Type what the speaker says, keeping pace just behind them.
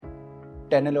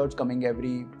10 alerts coming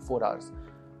every 4 hours.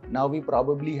 Now we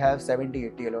probably have 70,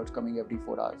 80 alerts coming every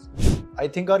 4 hours. I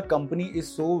think our company is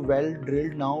so well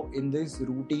drilled now in this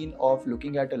routine of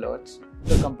looking at alerts.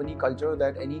 The company culture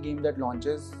that any game that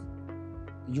launches,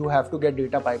 you have to get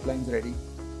data pipelines ready.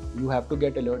 You have to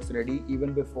get alerts ready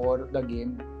even before the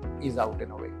game is out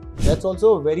in a way. That's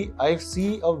also I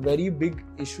see a very big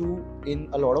issue in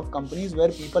a lot of companies where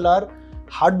people are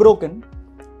heartbroken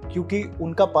क्योंकि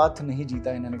उनका path नहीं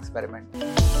जीता in an experiment.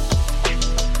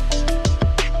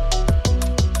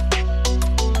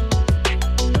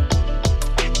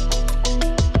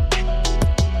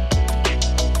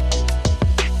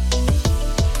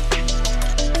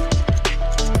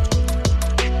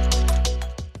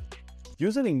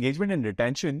 User engagement and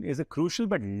retention is a crucial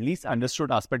but least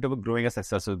understood aspect of a growing and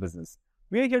successful business.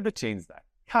 We are here to change that.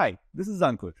 Hi, this is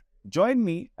Ankur. Join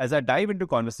me as I dive into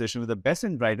conversation with the best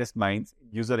and brightest minds in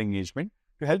user engagement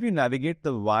to help you navigate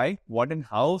the why, what, and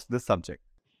how of this subject.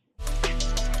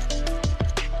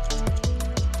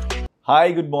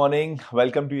 Hi, good morning.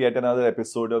 Welcome to yet another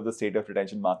episode of the State of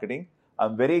Retention Marketing.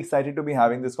 I'm very excited to be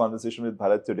having this conversation with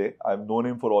Bharat today. I've known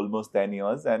him for almost 10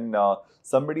 years and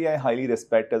somebody I highly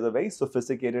respect as a very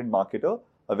sophisticated marketer,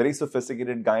 a very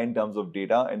sophisticated guy in terms of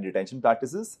data and retention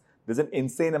practices. There's an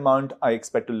insane amount I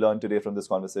expect to learn today from this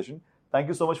conversation. Thank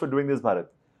you so much for doing this, Bharat.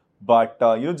 But,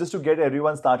 just to get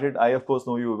everyone started, I of course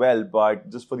know you well, but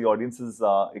just for the audience's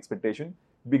expectation,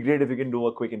 it'd be great if you can do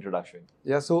a quick introduction.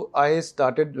 Yeah, so I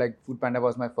started, Foodpanda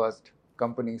was my first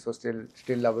company, so still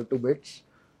love it to bits.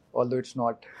 Although it's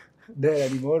not there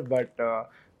anymore,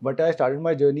 but I started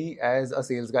my journey as a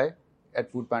sales guy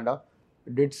at Foodpanda.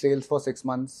 Did sales for 6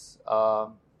 months,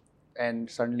 and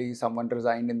suddenly someone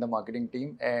resigned in the marketing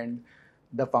team, and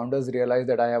the founders realized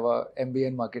that I have a MBA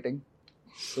in marketing.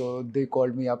 So they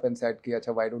called me up and said, "Ki,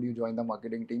 acha, why don't you join the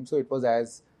marketing team?" So it was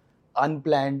as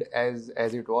unplanned as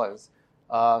it was.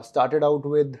 Started out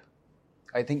with,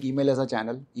 I think, email as a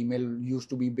channel. Email used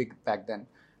to be big back then.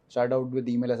 Started out with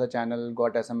email as a channel,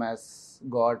 got SMS,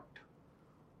 got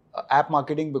app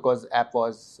marketing because app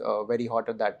was very hot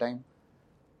at that time.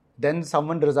 Then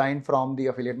someone resigned from the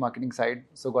affiliate marketing side,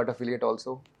 so got affiliate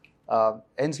also.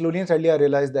 And slowly and steadily I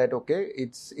realized that, okay,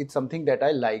 it's something that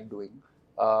I like doing.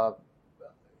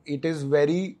 It is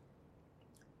very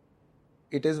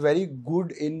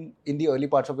good in the early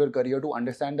parts of your career to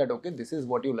understand that, okay, this is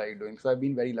what you like doing. So I've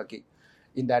been very lucky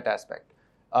in that aspect.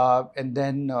 And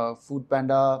then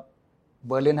Foodpanda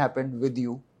Berlin happened with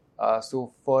you.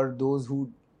 So for those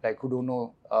who don't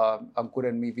know, Ankur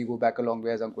and me, we go back a long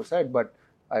way, as Ankur said, but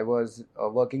I was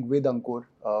working with Ankur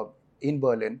in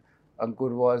Berlin.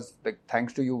 Ankur was,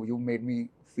 thanks to you, you made me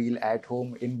feel at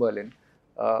home in Berlin.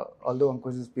 Although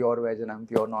Ankur is pure veg and I'm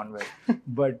pure non-veg.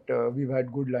 But we've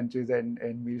had good lunches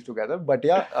and meals together. But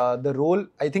yeah, the role,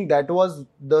 I think that was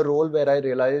the role where I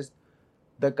realized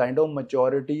the kind of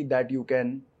maturity that you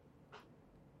can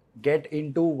get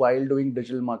into while doing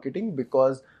digital marketing,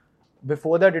 because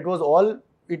before that it was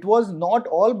not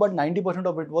all, but 90%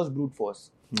 of it was brute force.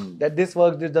 That this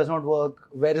works, this does not work,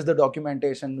 where is the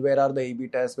documentation, where are the A/B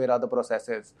tests, where are the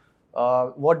processes.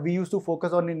 What we used to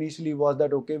focus on initially was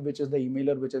that, okay, which is the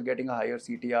emailer which is getting a higher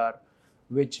CTR,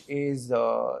 which is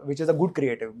a good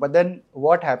creative. But then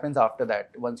what happens after that?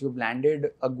 Once you've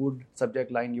landed a good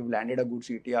subject line, you've landed a good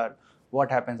CTR, what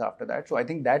happens after that? So I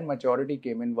think that maturity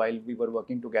came in while we were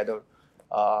working together,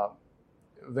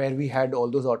 where we had all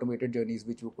those automated journeys,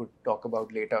 which we could talk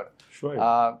about later. Sure.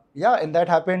 And that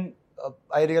happened.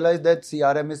 I realized that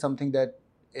CRM is something that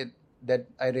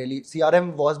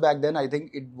CRM was back then. I think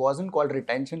it wasn't called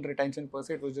retention per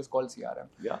se. It was just called CRM.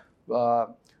 Yeah.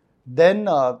 Then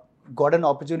got an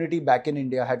opportunity back in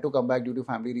India. Had to come back due to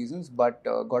family reasons, but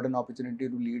got an opportunity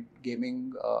to lead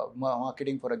gaming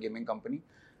marketing for a gaming company.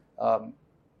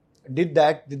 Did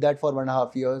that for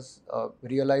 1.5 years.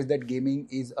 Realized that gaming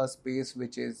is a space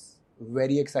which is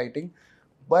very exciting,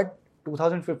 but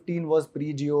 2015 was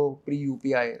pre-Geo,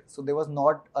 pre-UPI, so there was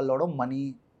not a lot of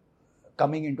money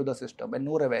coming into the system and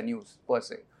no revenues per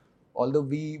se. Although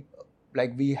we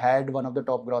had one of the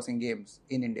top grossing games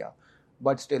in India,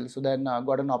 but still. So then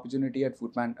got an opportunity at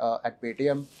Foodpanda at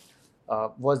Paytm.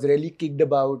 Was really kicked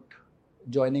about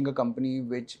joining a company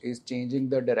which is changing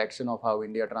the direction of how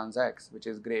India transacts, which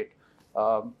is great.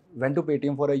 Went to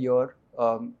Paytm for a year,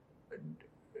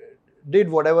 did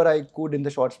whatever I could in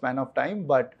the short span of time,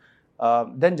 but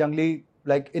then Junglee,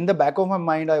 in the back of my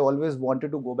mind, I always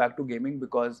wanted to go back to gaming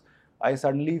because I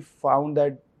suddenly found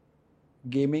that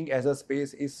gaming as a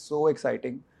space is so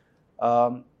exciting.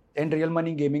 And real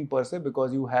money gaming per se,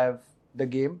 because you have the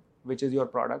game, which is your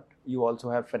product, you also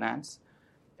have finance,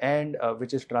 and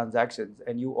which is transactions,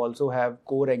 and you also have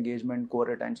core engagement, core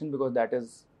retention, because that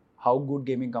is how good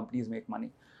gaming companies make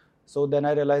money. So then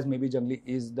I realized maybe Junglee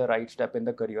is the right step in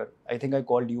the career. I think I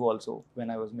called you also when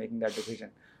I was making that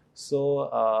decision.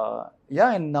 So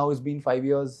yeah, and now it's been 5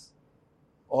 years,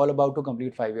 all about to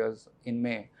complete 5 years in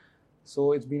May.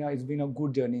 So it's been a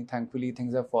good journey. Thankfully,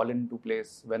 things have fallen into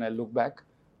place. When I look back,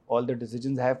 all the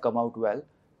decisions have come out well.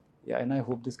 Yeah, and I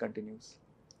hope this continues.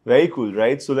 Very cool,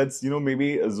 right? So let's,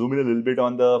 maybe zoom in a little bit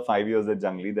on the 5 years at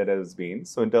Junglee that has been.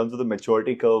 So in terms of the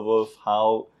maturity curve of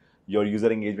how your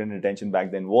user engagement and retention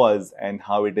back then was and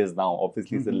how it is now,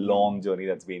 obviously it's a long journey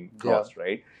that's been crossed,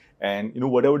 right? And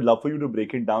what I would love for you to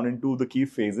break it down into the key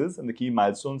phases and the key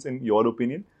milestones in your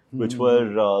opinion, which were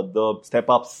the step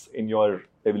ups in your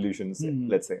evolutions,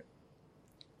 let's say.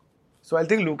 So I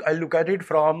look at it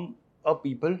from a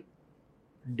people,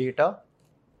 data,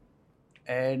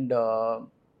 and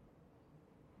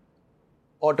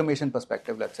automation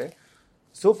perspective, let's say.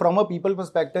 So from a people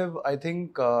perspective, I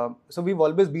think, so we've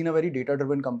always been a very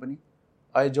data-driven company.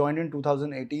 I joined in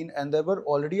 2018 and there were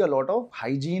already a lot of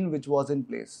hygiene which was in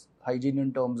place. Hygiene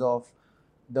in terms of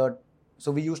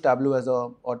so we use Tableau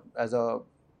as a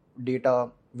data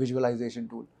visualization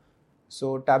tool.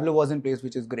 So Tableau was in place,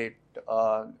 which is great.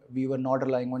 We were not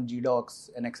relying on GDocs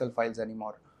and Excel files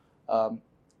anymore.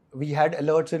 We had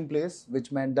alerts in place,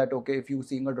 which meant that, okay, if you're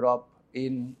seeing a drop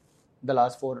in the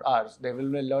last 4 hours, there will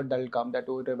be an alert that will come that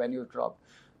revenue dropped.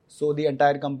 So the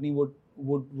entire company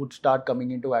would start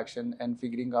coming into action and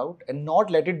figuring out, and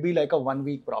not let it be like a 1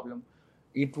 week problem.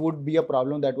 It would be a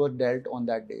problem that was dealt on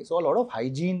that day. So a lot of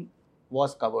hygiene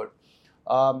was covered.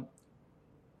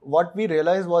 What we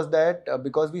realized was that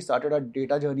because we started our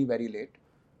data journey very late,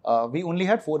 we only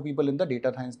had 4 people in the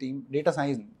data science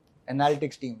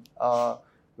analytics team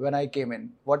when I came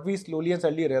in. What we slowly and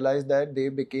steadily realized that they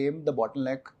became the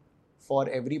bottleneck for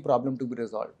every problem to be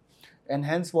resolved. And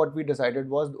hence what we decided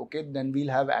was, okay, then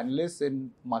we'll have analysts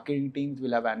in marketing teams,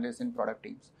 we'll have analysts in product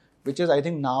teams, which is, I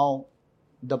think, now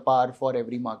the par for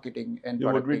every marketing and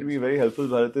product what would be very helpful,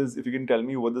 Bharat, is if you can tell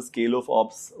me what the scale of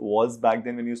ops was back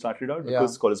then when you started out,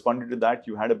 because corresponding to that,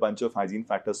 you had a bunch of hygiene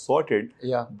factors sorted,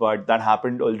 but that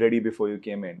happened already before you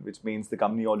came in, which means the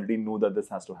company already knew that this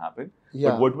has to happen.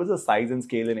 But what was the size and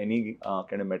scale in any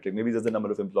kind of metric? Maybe just the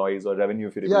number of employees or revenue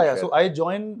if you remember. So I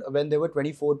joined when there were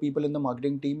 24 people in the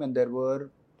marketing team and there were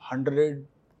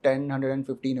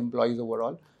 115 employees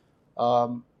overall.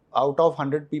 Out of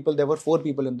 100 people, there were 4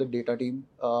 people in the data team.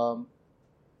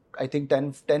 I think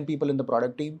 10 people in the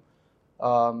product team.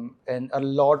 And a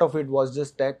lot of it was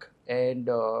just tech and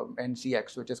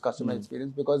CX, which is customer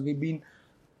experience, because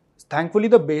thankfully,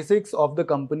 the basics of the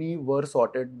company were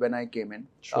sorted when I came in.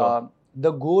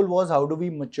 The goal was, how do we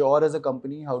mature as a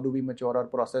company? How do we mature our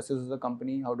processes as a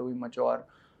company? How do we mature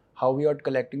how we are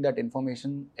collecting that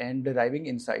information and deriving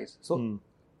insights? So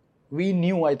we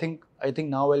knew, I think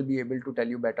now I'll be able to tell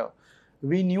you better.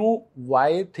 We knew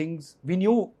we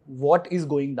knew what is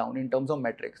going down in terms of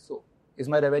metrics. So is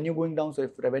my revenue going down? So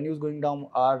if revenue is going down,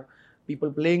 are people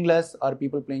playing less? Are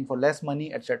people playing for less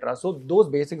money, etc.? So those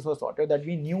basics were sorted, that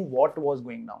we knew what was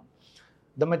going down.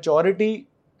 The maturity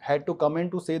had to come in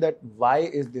to say that why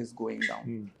is this going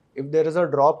down? If there is a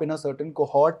drop in a certain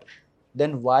cohort,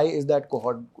 then why is that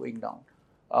cohort going down?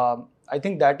 I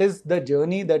think that is the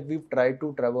journey that we've tried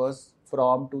to traverse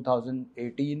from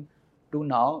 2018 to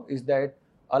now, is that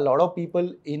a lot of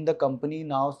people in the company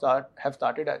now have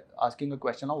started asking a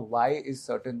question of why is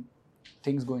certain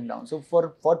things going down. So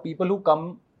for people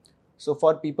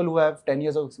who have 10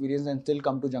 years of experience and still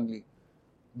come to Junglee,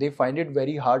 they find it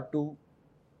very hard to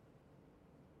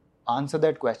answer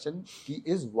that question,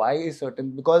 is why is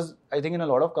certain, because I think in a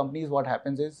lot of companies what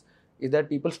happens is that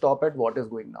people stop at what is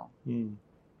going down.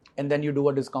 And then you do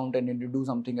a discount and then you do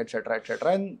something, etc.,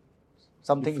 and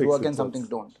some things work and some things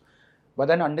don't. But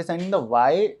then understanding the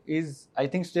why is, I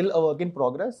think, still a work in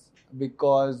progress,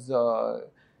 because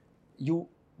you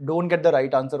don't get the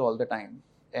right answer all the time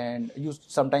and you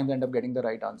sometimes end up getting the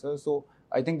right answer. So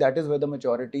I think that is where the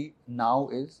maturity now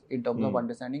is in terms of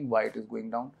understanding why it is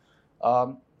going down.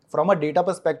 From a data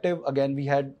perspective, again, we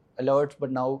had alerts,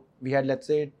 but now we had, let's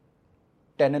say,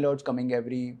 10 alerts coming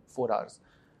every 4 hours.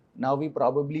 Now we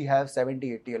probably have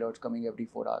 70, 80 alerts coming every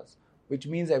 4 hours, which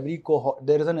means every cohort,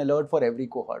 there is an alert for every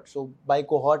cohort. So by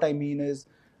cohort, I mean is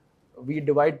we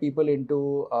divide people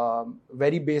into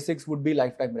very basics would be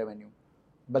lifetime revenue.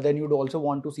 But then you'd also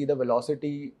want to see the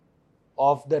velocity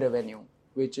of the revenue,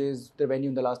 which is revenue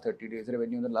in the last 30 days,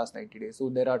 revenue in the last 90 days. So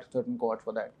there are certain cohorts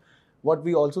for that. What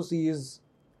we also see is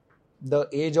the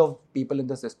age of people in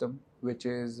the system, which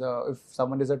is if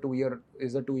someone is a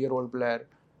 2-year-old player,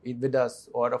 with us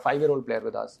or a 5-year-old player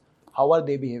with us, how are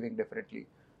they behaving differently?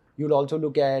 You'll also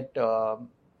look at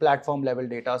platform level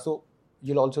data. So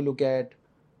you'll also look at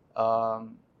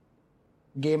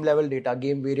game level data,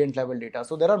 game variant level data.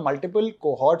 So there are multiple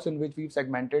cohorts in which we've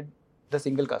segmented the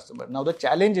single customer. Now the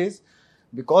challenge is,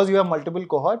 because you have multiple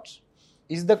cohorts,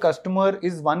 is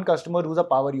one customer who's a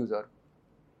power user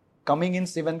coming in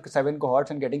seven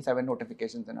cohorts and getting 7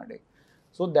 notifications in a day.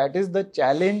 So that is the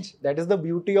challenge. That is the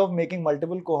beauty of making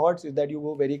multiple cohorts, is that you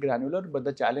go very granular. But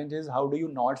the challenge is, how do you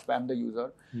not spam the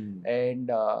user?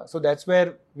 And so that's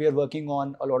where we are working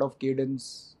on a lot of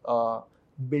cadence,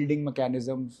 building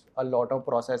mechanisms, a lot of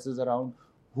processes around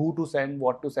who to send,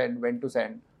 what to send, when to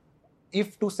send,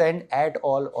 if to send at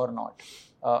all or not.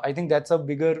 I think that's a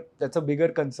bigger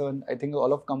concern. I think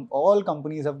all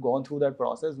companies have gone through that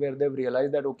process where they've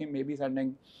realized that, okay, maybe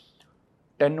sending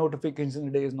 10 notifications a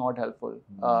day is not helpful.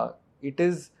 It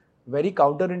is very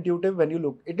counterintuitive when you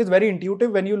look. It is very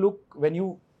intuitive when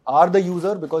you are the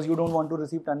user, because you don't want to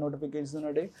receive 10 notifications in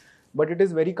a day. But it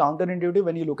is very counterintuitive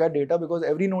when you look at data, because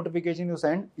every notification you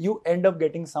send, you end up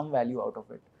getting some value out of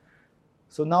it.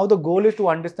 So now the goal is to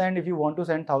understand, if you want to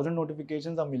send 1,000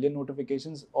 notifications, 1,000,000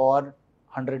 notifications, or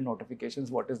 100 notifications,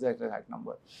 what is the exact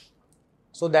number?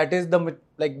 So that is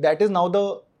now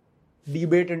the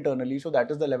debate internally. So that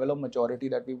is the level of maturity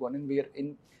that we've gone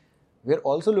in. We're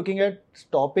also looking at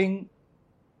stopping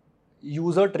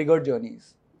user triggered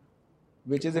journeys,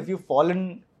 which is, if you fall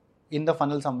in the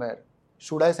funnel somewhere,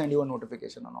 should I send you a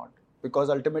notification or not? Because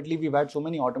ultimately we've had so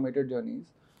many automated journeys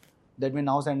that we're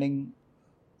now sending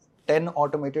 10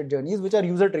 automated journeys which are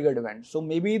user triggered events. So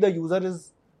maybe the user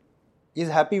is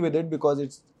happy with it because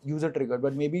it's user triggered,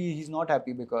 but maybe he's not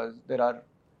happy because there are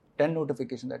 10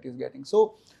 notifications that he's getting.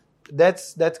 So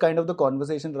that's kind of the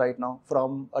conversation right now,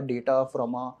 from a data,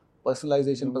 from a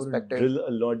personalization perspective. Drill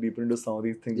a lot deeper into some of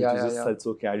these things, which you just said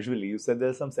so casually. You said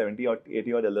there's some 70 or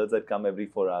 80 odd alerts that come every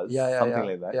 4 hours, something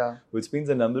like that. Yeah. Which means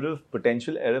the number of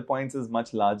potential error points is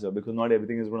much larger, because not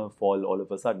everything is going to fall all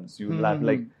of a sudden. So you'll have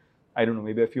I don't know,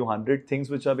 maybe a few hundred things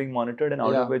which are being monitored, and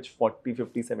out of which 40,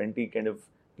 50, 70 kind of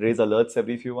raise alerts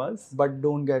every few hours. But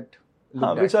don't get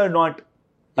looked at. Which are not,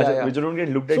 which don't get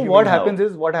looked at. So what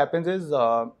happens is,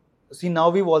 see, now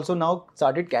we've also now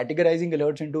started categorizing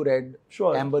alerts into red,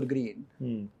 amber, green.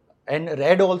 And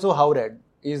red also, how red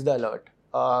is the alert?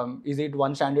 Is it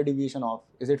 1 standard deviation off?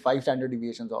 Is it 5 standard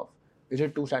deviations off? Is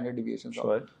it 2 standard deviations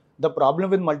off? The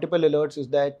problem with multiple alerts is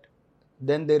that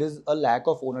then there is a lack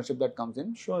of ownership that comes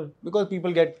in. Because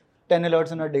people get 10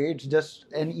 alerts in a day. It's just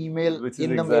an email in the mailbox. Which is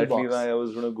exactly why I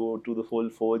was going to go to the full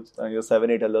forge, your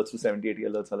 7-8 alerts to 70-80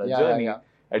 alerts on a journey.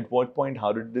 At what point,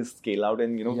 how did this scale out?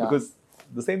 And, because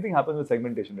the same thing happens with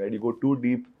segmentation, right? You go too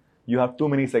deep, you have too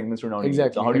many segments to now deal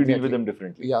with. So how do you deal with them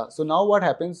differently? Yeah. So now what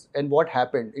happens, and what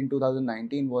happened in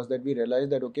 2019 was that we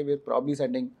realized that, okay, we're probably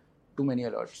sending too many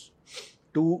alerts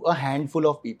to a handful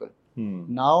of people.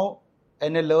 Now,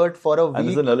 an alert for a week. And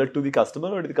is an alert to the customer,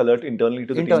 or the alert internally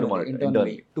to the team to monitor?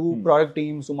 Internally. To product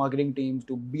teams, to marketing teams,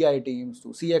 to BI teams, to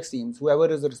CX teams, whoever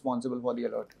is responsible for the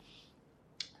alert.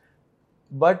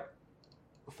 But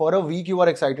for a week, you are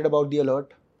excited about the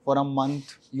alert. For a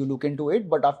month, you look into it.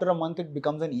 But after a month, it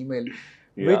becomes an email,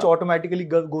 which automatically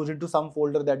goes into some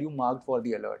folder that you marked for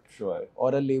the alert.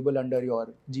 Or a label under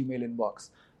your Gmail inbox.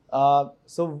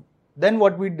 So then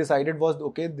what we decided was,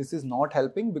 okay, this is not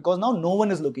helping, because now no one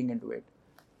is looking into it,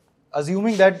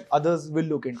 assuming that others will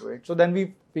look into it. So then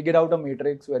we figured out a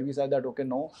matrix where we said that, okay,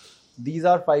 no, these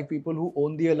are 5 people who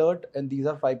own the alert, and these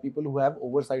are 5 people who have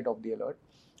oversight of the alert,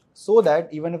 so that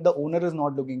even if the owner is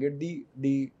not looking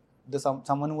at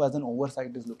someone who has an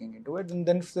oversight is looking into it. And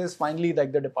then there's finally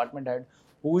like the department head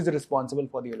who is responsible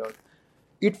for the alert.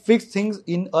 It fixed things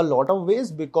in a lot of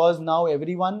ways, because now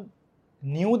everyone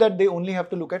knew that they only have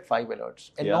to look at 5 alerts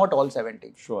and not all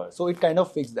 70. So it kind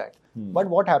of fixed that. But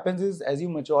what happens is, as you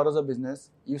mature as a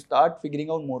business, you start figuring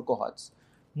out more cohorts.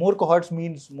 More cohorts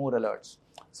means more alerts.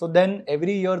 So then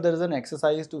every year there is an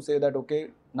exercise to say that, okay,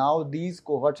 now these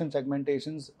cohorts and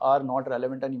segmentations are not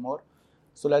relevant anymore.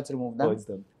 So let's remove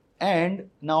them. And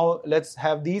now let's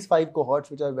have these 5 cohorts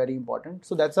which are very important.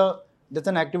 So that's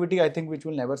an activity, I think, which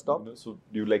will never stop. So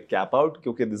do you cap out?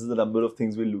 Okay, this is the number of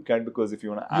things we'll look at, because if you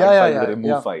want to add 5,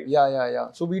 remove 5. Yeah.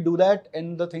 So we do that.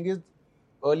 And the thing is,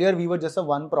 earlier we were just a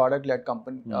one product led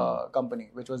company,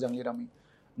 which was Junglee Rummy.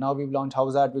 Now we've launched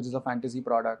House At, which is a fantasy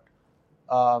product.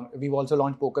 We've also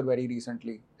launched poker very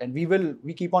recently. And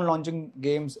we keep on launching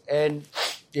games, and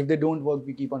if they don't work,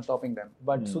 we keep on stopping them.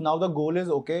 But so now the goal is,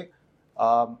 okay,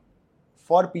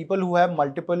 for people who have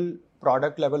multiple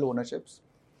product level ownerships,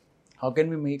 how can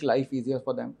we make life easier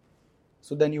for them?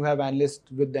 So then you have analysts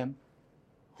with them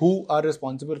who are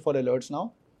responsible for alerts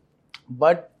now.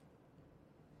 But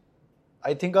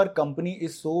I think our company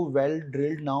is so well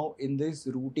drilled now in this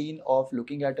routine of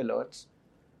looking at alerts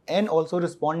and also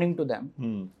responding to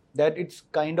them that it's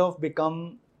kind of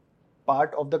become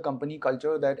part of the company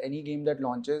culture that any game that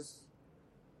launches,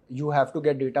 you have to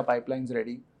get data pipelines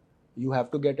ready. You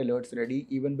have to get alerts ready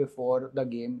even before the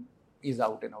game is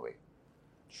out in a way.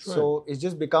 Sure. So it's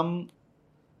just become,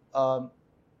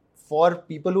 for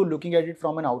people who are looking at it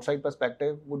from an outside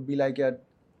perspective, would be like, yeah,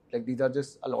 like these are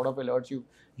just a lot of alerts. You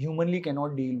humanly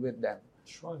cannot deal with them.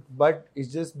 Sure. But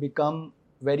it's just become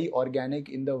very organic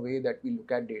in the way that we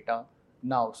look at data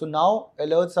now. So now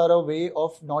alerts are a way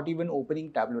of not even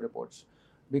opening Tableau reports.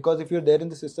 Because if you're there in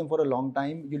the system for a long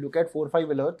time, you look at 4 or 5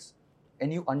 alerts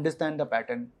and you understand the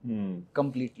pattern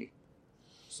completely.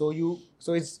 So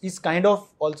it's kind of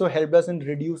also helped us in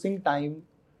reducing time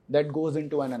that goes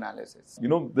into an analysis.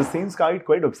 This seems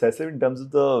quite obsessive in terms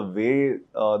of the way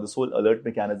this whole alert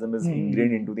mechanism is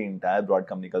ingrained into the entire broad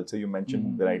company culture. You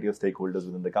mentioned variety of stakeholders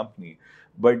within the company.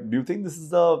 But do you think this is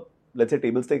the, let's say,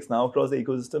 table stakes now across the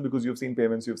ecosystem? Because you've seen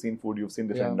payments, you've seen food, you've seen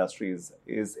different industries.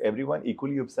 Is everyone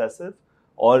equally obsessive?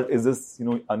 Or is this,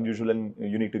 unusual and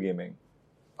unique to gaming?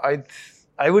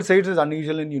 I would say it is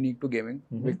unusual and unique to gaming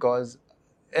because,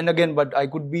 and again, but I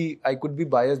could be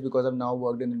biased because I've now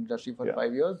worked in the industry for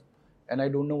 5 years and I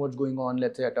don't know what's going on,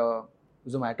 let's say, at a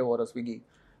Zomato or a Swiggy.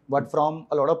 But from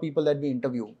a lot of people that we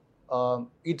interview,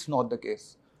 it's not the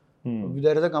case.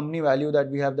 There is a company value that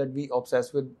we have that we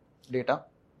obsess with data.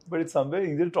 But it's somewhere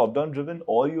either top-down driven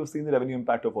or you've seen the revenue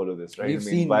impact of all of this, right?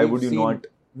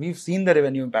 We've seen the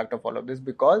revenue impact of all of this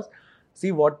because,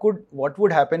 see, what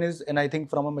would happen is, and I think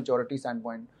from a maturity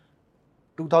standpoint,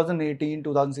 2018,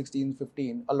 2016,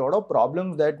 15, a lot of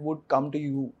problems that would come to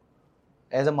you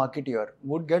as a marketeer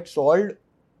would get solved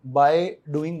by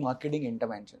doing marketing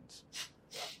interventions.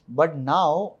 But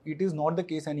now it is not the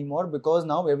case anymore because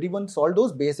now everyone solved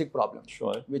those basic problems.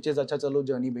 Sure. Which is, acha chalo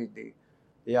journey bhej de.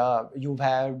 Yeah, you've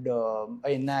had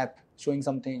an app showing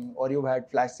something, or you've had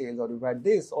flash sales, or you've had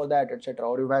this or that, etc.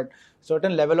 Or you've had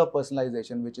certain level of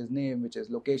personalization, which is name, which is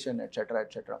location, etc.,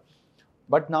 etc.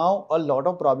 But now a lot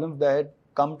of problems that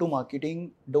come to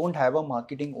marketing don't have a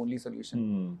marketing only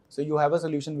solution. So you have a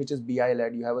solution which is BI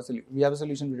led, we have a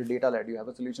solution which is data led, you have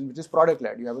a solution which is product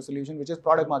led, you have a solution which is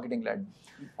product marketing led.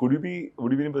 Would you be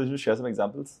in a position to share some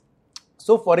examples?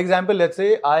 So for example, let's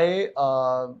say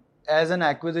as an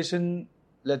acquisition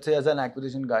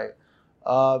guy,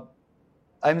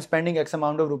 I'm spending X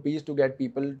amount of rupees to get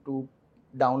people to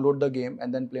download the game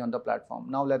and then play on the platform.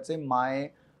 Now let's say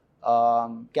my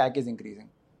CAC is increasing.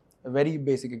 A very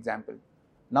basic example.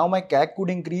 Now my CAC could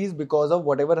increase because of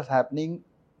whatever is happening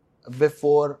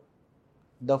before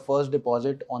the first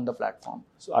deposit on the platform.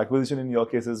 So acquisition in your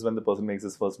case is when the person makes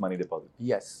his first money deposit.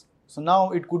 Yes. So now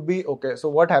it could be, okay, so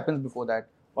what happens before that?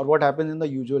 Or what happens in the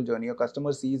usual journey? A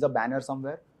customer sees a banner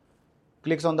somewhere,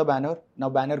 clicks on the banner. Now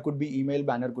banner could be email,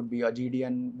 banner could be a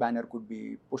GDN, banner could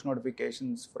be push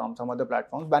notifications from some other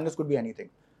platforms, banners could be anything.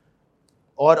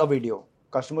 Or a video.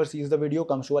 Customer sees the video,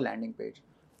 comes to a landing page.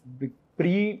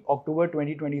 Pre-October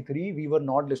 2023, we were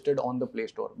not listed on the Play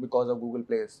Store because of Google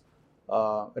Play's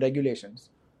regulations.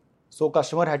 So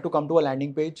customer had to come to a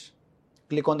landing page,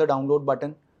 click on the download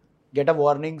button, get a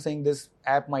warning saying this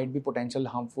app might be potential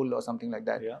harmful or something like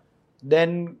that. Yeah.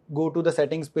 Then go to the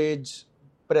settings page,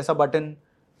 press a button,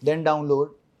 then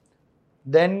download,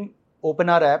 then open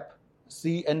our app,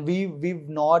 see, and we are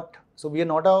not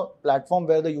a platform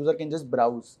where the user can just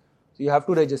browse. So you have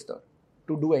to register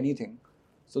to do anything.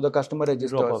 So the customer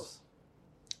registers.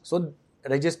 So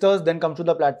registers, then comes to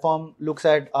the platform, looks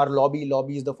at our lobby.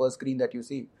 Lobby is the first screen that you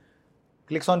see.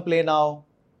 Clicks on play now,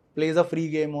 plays a free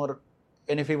game,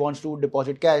 and if he wants to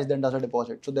deposit cash, then does a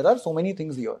deposit. So there are so many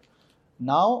things here.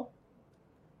 Now,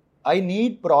 I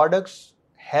need products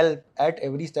help at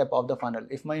every step of the funnel.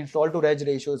 If my install to reg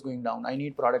ratio is going down, I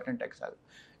need product and tech help.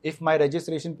 If my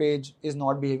registration page is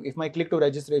not behaving, if my click to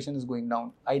registration is going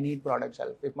down, I need product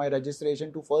help. If my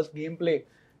registration to first gameplay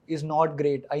is not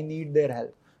great, I need their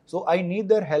help. So I need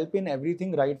their help in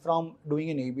everything, right from doing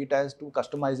an A/B test to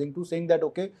customizing to saying that,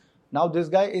 okay, now this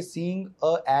guy is seeing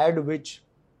an ad which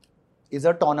is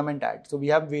a tournament ad. So we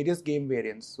have various game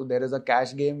variants. So there is a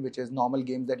cash game, which is normal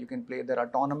games that you can play. There are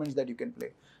tournaments that you can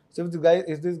play. So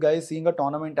if this guy is seeing a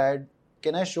tournament ad,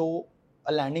 can I show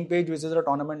a landing page which is a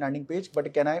tournament landing page,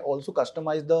 but can I also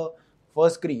customize the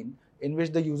first screen in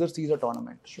which the user sees a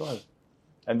tournament? Sure.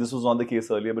 And this was not the case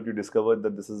earlier, but you discovered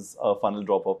that this is a funnel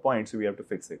drop-off point, so we have to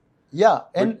fix it. Yeah,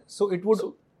 and so it would...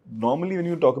 So normally when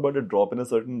you talk about a drop in a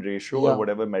certain ratio or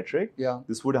whatever metric,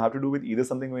 this would have to do with either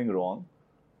something going wrong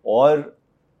or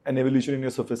an evolution in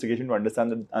your sophistication to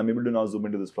understand that I'm able to now zoom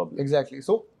into this problem. Exactly.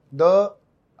 So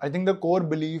I think the core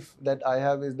belief that I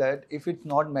have is that if it's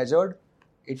not measured,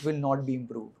 it will not be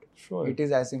improved. Sure. It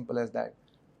is as simple as that.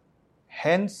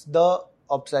 Hence the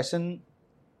obsession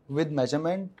with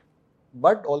measurement,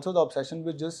 but also the obsession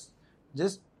with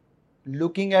just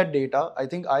looking at data. I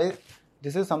think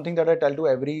this is something that I tell to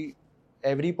every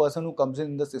person who comes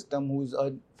in the system who's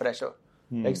a fresher.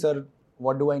 Like, sir,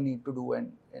 what do I need to do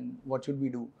and what should we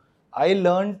do? I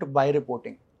learned by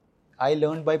reporting. I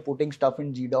learned by putting stuff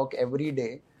in GDoc every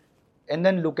day and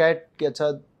then look at,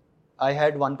 I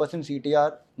had 1%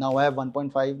 CTR, now I have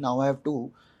 1.5, now I have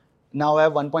 2, now I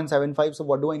have 1.75, so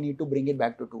what do I need to bring it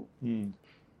back to 2?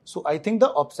 So I think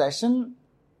the obsession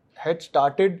had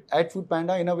started at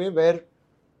Foodpanda in a way where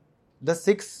the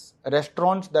 6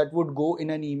 restaurants that would go in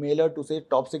an emailer to say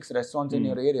top 6 restaurants in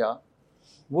your area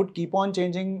would keep on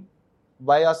changing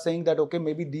by us saying that, okay,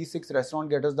 maybe these 6 restaurants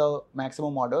get us the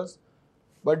maximum orders,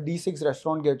 but these 6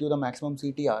 restaurants get you the maximum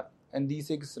CTR, and these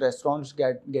 6 restaurants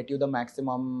get you the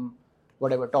maximum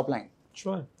whatever top line.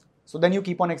 Sure. So then you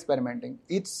keep on experimenting.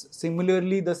 It's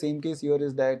similarly the same case here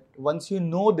is that once you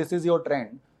know this is your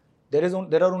trend, there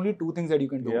are only 2 things that you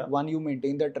can do. Yeah. One, you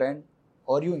maintain that trend,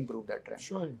 or you improve that trend.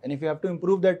 Sure. And if you have to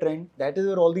improve that trend, that is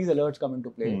where all these alerts come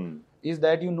into play. Is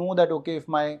that you know that, okay, if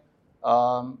my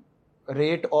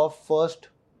rate of first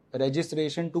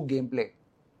registration to gameplay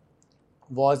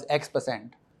was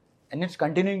X% and it's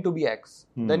continuing to be X,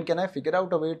 then can I figure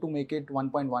out a way to make it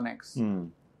 1.1X?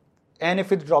 And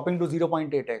if it's dropping to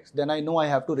 0.8X, then I know I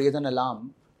have to raise an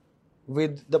alarm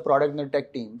with the product and the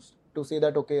tech teams to say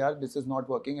that, okay, this is not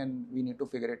working and we need to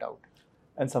figure it out.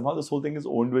 And somehow this whole thing is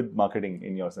owned with marketing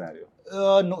in your scenario.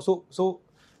 No. So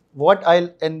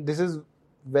and this is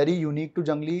very unique to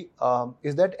Junglee,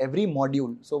 is that every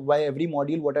module, so by every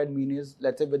module, what I mean is,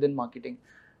 let's say within marketing,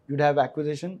 you'd have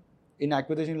acquisition. In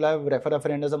acquisition, you'll have refer a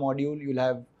friend as a module, you'll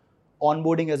have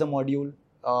onboarding as a module.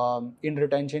 In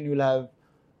retention, you'll have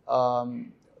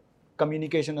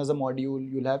communication as a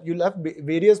module. You'll have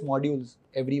various modules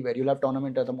everywhere. You'll have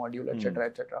tournament as a module, etc.,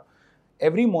 etc.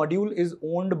 Every module is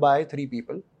owned by 3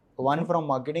 people. One from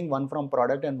marketing, one from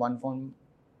product, and one from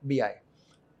BI.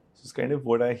 So it's kind of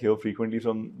what I hear frequently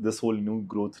from this whole new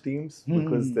growth teams,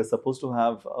 because they're supposed to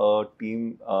have a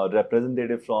team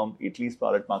representative from at least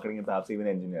product marketing and perhaps even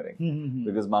engineering.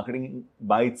 Because marketing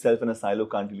by itself in a silo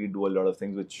can't really do a lot of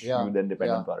things which you then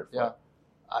depend on product for.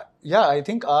 I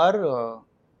think our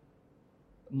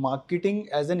marketing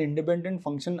as an independent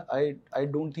function, I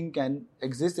don't think can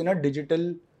exist in a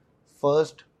digital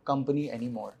first company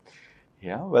anymore.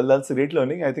 Yeah, well, that's a great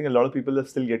learning. I think a lot of people have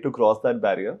still yet to cross that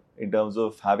barrier in terms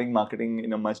of having marketing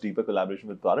in a much deeper collaboration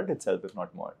with product itself, if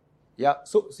not more. Yeah,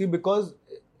 so see, because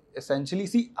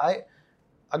essentially,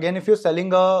 again, if you're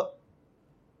selling a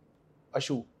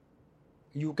shoe,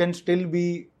 you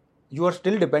are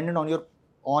still dependent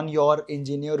on your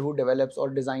engineer who develops or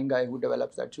design guy who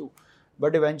develops that shoe.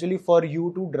 But eventually, for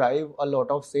you to drive a lot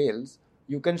of sales,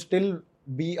 you can still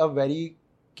be a very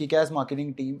kick-ass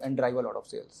marketing team and drive a lot of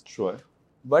sales. Sure.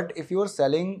 But if you are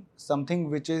selling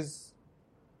something which is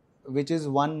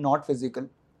one not physical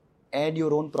and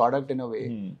your own product in a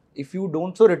way, if you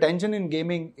don't, so retention in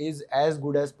gaming is as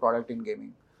good as product in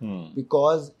gaming,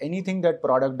 because anything that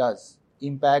product does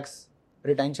impacts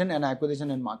retention and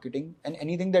acquisition and marketing, and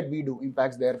anything that we do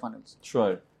impacts their funnels.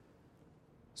 Sure.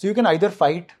 So you can either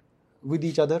fight with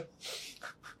each other,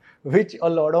 which a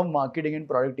lot of marketing and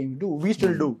product teams do. We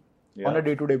still do on a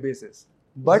day-to-day basis.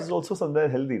 But this is also somewhere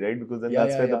healthy, right? Because then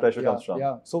that's where the pressure comes from.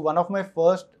 Yeah. So one of my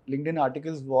first LinkedIn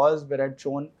articles was where I'd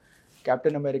shown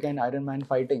Captain America and Iron Man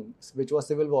fighting, which was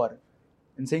Civil War,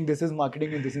 and saying this is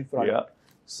marketing and this is product. Yeah.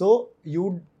 So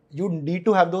you need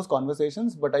to have those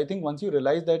conversations. But I think once you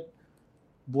realize that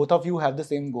both of you have the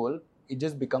same goal, it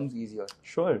just becomes easier.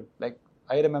 Sure. Like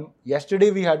I remember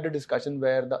yesterday we had the discussion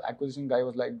where the acquisition guy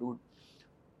was like, dude,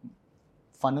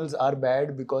 funnels are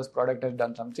bad because product has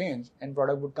done some change, and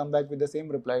product would come back with the same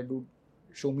reply, dude,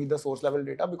 show me the source level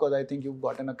data because I think you've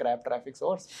gotten a crap traffic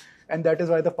source, and that is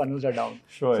why the funnels are down.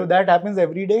 Sure. So that happens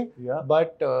every day. Yeah.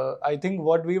 But I think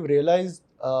what we've realized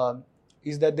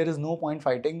is that there is no point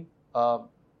fighting.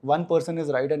 One person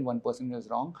is right and one person is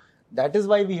wrong. That is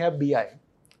why we have BI,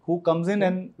 who comes in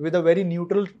and with a very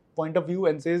neutral point of view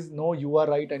and says, no, you are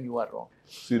right and you are wrong.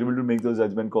 So you're able to make those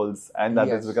judgment calls, and that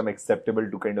has become acceptable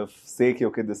to kind of say,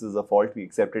 okay, this is a fault, we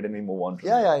accept it and we move on.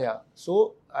 Yeah.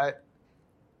 So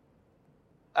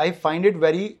I find it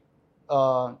very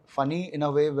funny in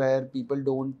a way where people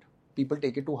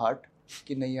take it to heart.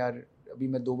 कि नहीं यार, अभी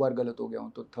मैं 2 बार गलत हो गया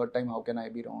हूँ, तो third time how can I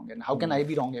be wrong, and how can I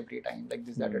be wrong every time, like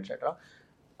this, that, etc.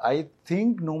 I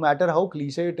think no matter how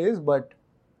cliche it is, but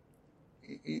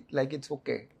it's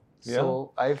okay. Yeah.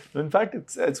 So in fact,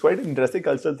 it's quite an interesting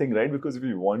cultural thing, right? Because if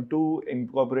you want to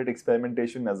incorporate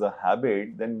experimentation as a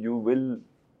habit, then you will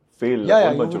fail a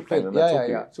whole bunch of times, and that's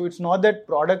okay. So it's not that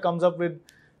product comes up with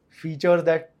features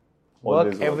that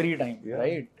Always work every time, Yeah.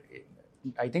 right?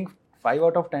 I think 5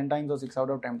 out of 10 times or 6 out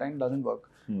of 10 times doesn't work.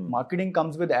 Marketing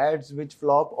comes with ads which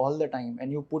flop all the time,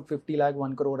 and you put 50 lakh,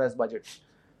 1 crore as budget.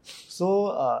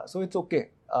 So it's okay.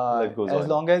 Life goes as on.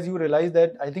 long as you realize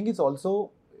that, I think it's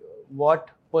also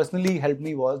what personally helped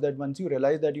me was that once you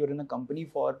realize that you're in a company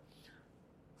for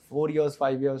 4 years,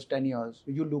 5 years, 10 years,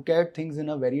 you look at things in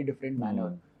a very different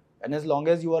manner. And as long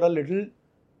as you are a little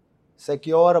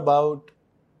secure about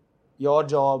your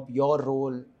job, your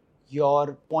role,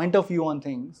 your point of view on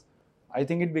things, I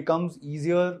think it becomes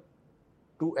easier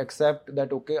to accept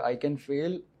that, okay, I can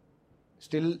fail,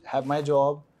 still have my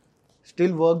job,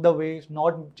 still work the way,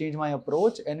 not change my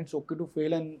approach, and it's okay to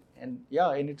fail and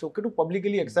it's okay to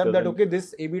publicly accept that, okay,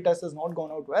 this A/B test has not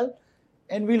gone out well,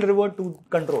 and we'll revert to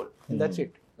control, and that's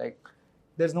it.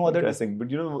 There's no other. Interesting, but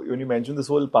when you mentioned this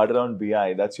whole part around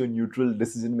BI, that's your neutral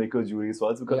decision maker jury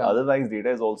source, because otherwise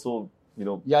data is also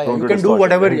you can do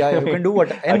whatever. Right? You can do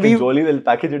what, and I can jolly well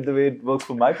package it the way it works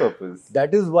for my purpose.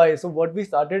 That is why. So what we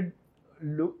started,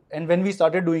 and when we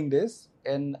started doing this,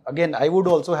 and again, I would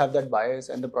also have that bias,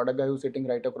 and the product guy who's sitting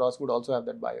right across would also have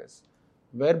that bias,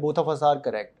 where both of us are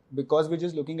correct, because we're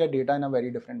just looking at data in a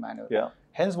very different manner. Yeah.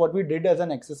 Hence, what we did as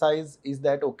an exercise is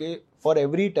that, okay, for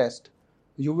every test,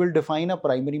 you will define a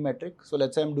primary metric. So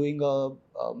let's say I'm doing a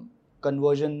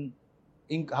conversion,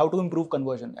 how to improve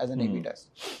conversion as an A/B test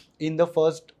in the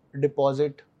first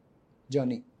deposit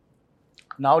journey.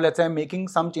 Now, let's say I'm making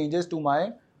some changes to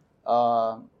my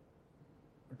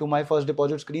first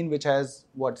deposit screen, which has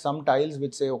some tiles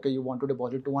which say, okay, you want to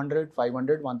deposit 200,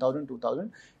 500, 1000,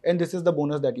 2000, and this is the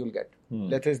bonus that you'll get.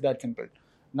 Let's say it's that simple.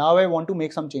 Now I want to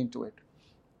make some change to it.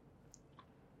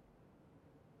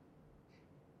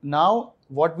 Now,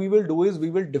 what we will do is we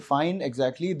will define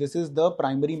exactly this is the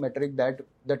primary metric that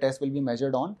the test will be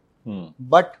measured on.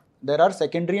 But there are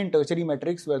secondary and tertiary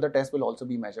metrics where the test will also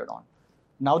be measured on.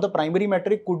 Now, the primary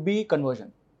metric could be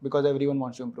conversion, because everyone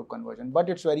wants to improve conversion. But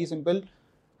it's very simple.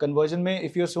 Conversion mein,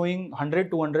 if you're showing 100,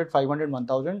 200, 500,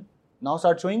 1000, now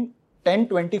start showing 10,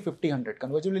 20, 50, 100.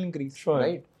 Conversion will increase, sure.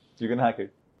 Right? You can hack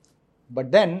it.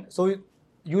 But then, so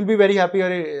you'll be very happy,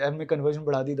 I've made conversion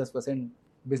badha di 10%,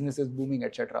 business is booming,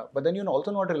 etc. But then you're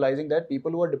also not realizing that people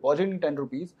who are depositing 10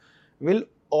 rupees will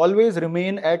always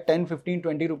remain at 10, 15,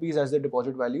 20 rupees as their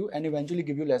deposit value and eventually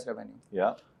give you less revenue.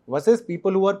 Yeah. Versus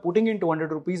people who are putting in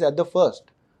 200 rupees at the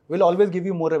first will always give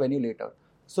you more revenue later.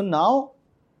 So now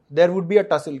there would be a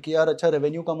tussle ki yaar acha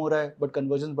revenue kam ho raha hai, but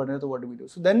conversions badh rahe hai, so what do we do?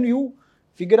 So then you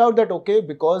figure out that, okay,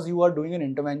 because you are doing an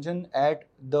intervention at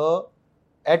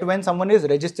when someone is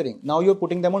registering, now you're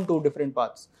putting them on two different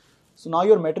paths. So now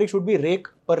your metric should be rake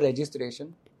per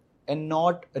registration, and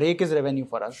not rake is revenue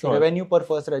for us. Sure. Revenue per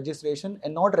first registration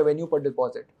and not revenue per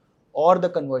deposit or the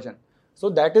conversion. So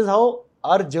that is how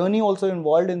our journey also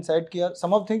involved inside Kia.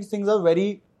 Some of things are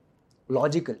very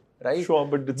logical, right? Sure,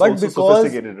 but it's also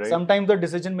sophisticated, right? Sometimes the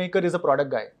decision maker is a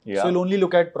product guy. Yeah. So you'll only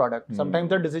look at product. Sometimes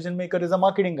the decision maker is a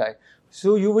marketing guy.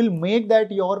 So you will make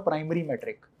that your primary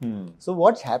metric. So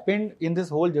what's happened in this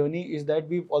whole journey is that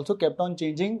we've also kept on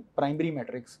changing primary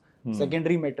metrics,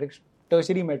 secondary metrics,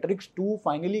 tertiary metrics to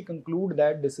finally conclude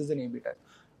that this is an A/B test.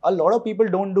 A lot of people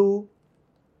don't do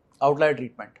outlier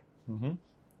treatment.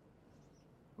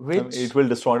 Which it will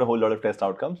destroy a whole lot of test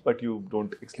outcomes, but you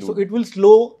don't exclude. So it will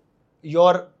slow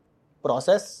your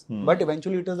process, but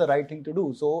eventually it is the right thing to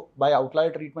do. So by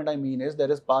outlier treatment, I mean is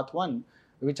there is path 1,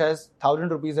 which has 1000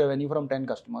 rupees revenue from 10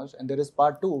 customers, and there is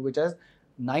part 2, which has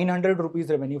 900 rupees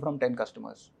revenue from 10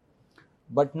 customers.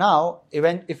 But now,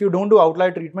 if you don't do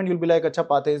outlier treatment, you'll be like, acha,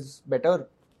 path A is better,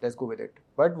 let's go with it.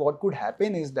 But what could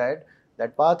happen is that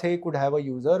path A could have a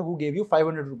user who gave you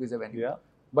 500 rupees revenue,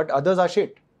 but others are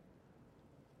shit.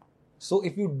 So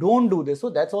if you don't do this, so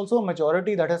that's also a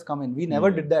maturity that has come in. We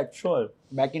never did that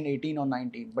back in 18 or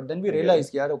 19. But then we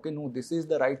realized, okay, no, this is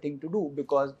the right thing to do,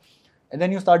 because, and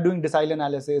then you start doing decile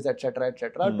analysis, etc.,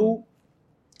 to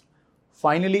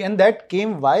finally, and that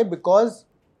came why? Because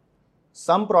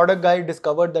some product guy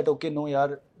discovered that, okay, no,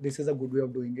 yaar, this is a good way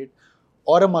of doing it.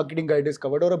 Or a marketing guy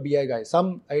discovered, or a BI guy.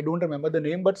 I don't remember the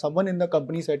name, but someone in the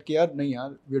company said, yaar, nahi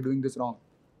yaar, we are doing this wrong.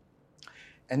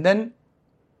 And then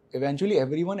eventually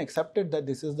everyone accepted that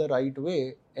this is the right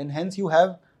way, and hence you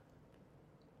have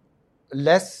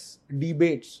less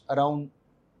debates around,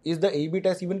 is the A/B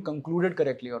test even concluded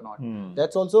correctly or not?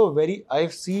 That's also I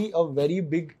see a very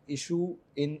big issue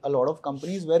in a lot of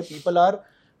companies where people are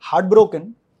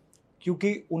heartbroken क्योंकि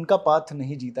उनका path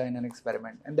नहीं जीता in an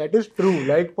experiment, and that is true.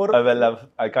 Like for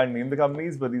I can't name the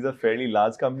companies, but these are fairly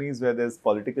large companies where there's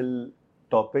political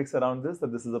topics around this,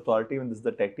 that this is the product team and this is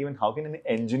the tech team, and how can an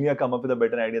engineer come up with a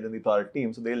better idea than the product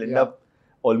team? So they'll end up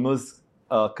almost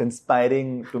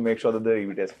conspiring to make sure that the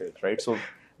A/B test fails, right? So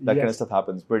that kind of stuff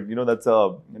happens. But that's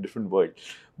a different world.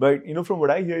 But from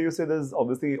what I hear you say, there's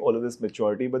obviously all of this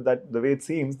maturity, but that the way it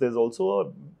seems, there's also a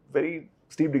very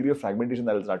steep degree of fragmentation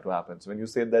that will start to happen. So when you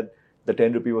say that the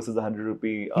 10 rupee versus the 100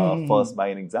 rupee first buy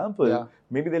an example,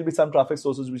 maybe there'll be some traffic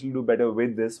sources which will do better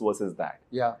with this versus that.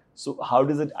 Yeah. So how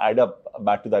does it add up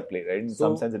back to that play, right? In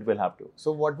some sense, it will have to.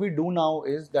 So what we do now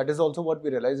is, that is also what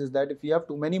we realize, is that if we have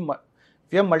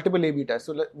if you have multiple A/B tests,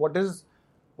 so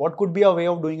what could be a way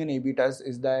of doing an A/B test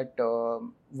is that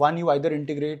one, you either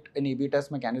integrate an A/B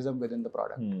test mechanism within the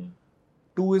product.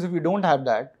 Two is, if you don't have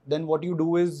that, then what you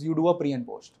do is you do a pre and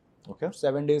post. Okay.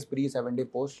 7 days pre, 7 day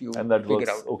post, you and that figure works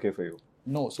out. Okay for you?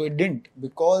 No, so it didn't,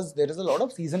 because there is a lot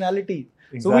of seasonality.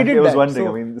 Exactly. So we did I was that. wondering.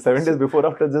 So, I mean, 7 days before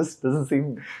after just doesn't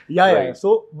seem right. Yeah.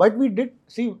 So, but we did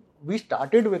we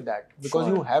started with that because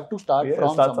you have to start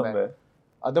from somewhere.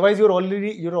 Otherwise, you're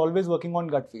always working on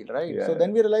gut feel, right? Yeah. So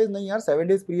then we realized, 7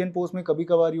 days pre and post, mein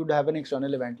kabhi-kabhar you'd have an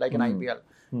external event like an IPL.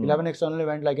 You'll have an external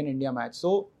event like an India match.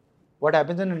 So what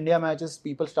happens in India match is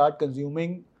people start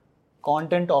consuming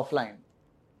content offline,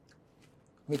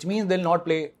 which means they'll not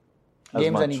play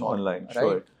games anymore. Online, right?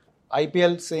 Sure.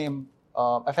 IPL, same.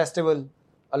 A festival,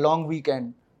 a long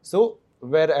weekend. So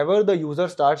wherever the user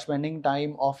starts spending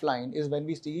time offline is when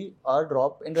we see a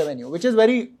drop in revenue, which is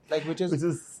very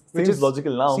seems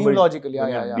logical now. Seems logical,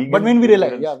 yeah. But when we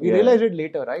realize, realized it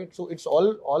later, right? So it's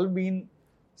all been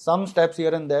some steps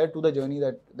here and there to the journey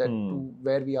that to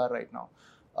where we are right now.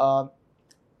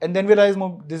 And then we realize,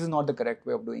 this is not the correct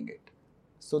way of doing it.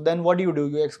 So then what do?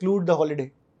 You exclude the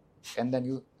holiday, and then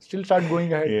you still start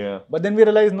going ahead. Yeah. But then we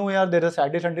realize, there is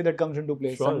Saturday, Sunday that comes into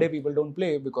play. Sure. Sunday people don't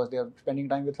play because they are spending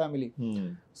time with family.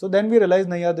 So then we realize,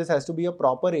 this has to be a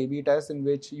proper A/B test in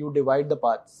which you divide the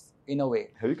paths in a way.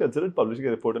 Have you considered publishing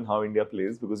a report on how India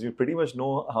plays? Because you pretty much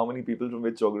know how many people from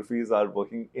which geographies are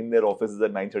working in their offices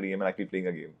at 9:30 am and actually playing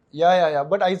a game. Yeah.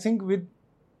 But I think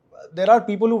there are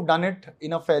people who've done it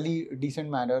in a fairly decent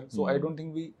manner. So I don't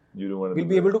think we'll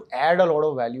be able to add a lot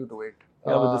of value to it.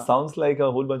 Yeah, but this sounds like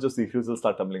a whole bunch of secrets will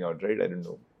start tumbling out, right? I don't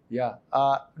know. Yeah.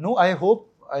 No, I hope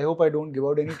I don't give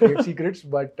out any trade secrets,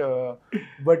 but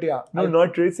yeah. No,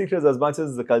 not trade secrets as much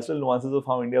as the cultural nuances of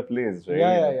how India plays, right?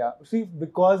 Yeah. See,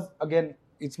 because again,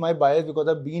 it's my bias because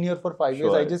I've been here for 5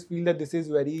 years. I just feel that this is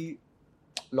very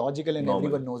logical and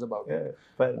everyone knows about it.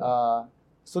 Fair enough.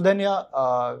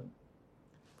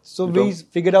 So we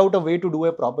figured out a way to do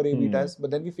a proper A/B test,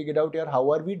 but then we figured out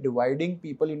how are we dividing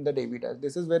people in the A/B test.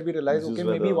 This is where we realize,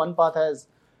 maybe one path has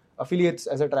affiliates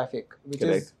as a traffic, which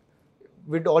is,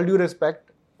 with all due respect,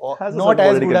 not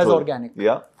as good as organic.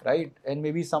 Yeah. Right? And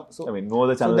maybe some... So, no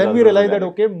other channel. So then we realized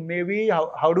that, maybe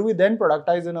how do we then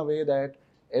productize in a way that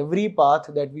every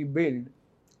path that we build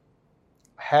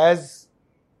has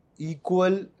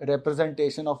equal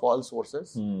representation of all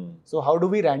sources. So how do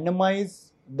we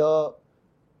randomize the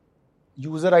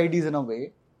user IDs in a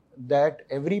way that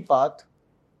every path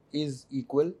is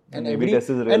equal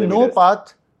and no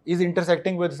path is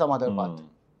intersecting with some other path?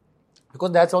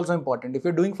 Because that's also important. If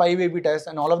you're doing 5 A/B tests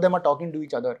and all of them are talking to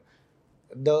each other,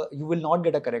 you will not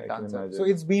get a correct answer. So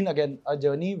it's been, again, a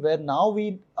journey where now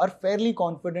we are fairly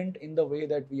confident in the way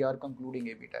that we are concluding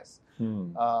A/B tests.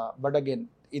 But again,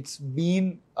 it's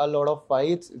been a lot of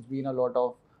fights, it's been a lot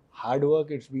of hard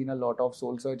work, it's been a lot of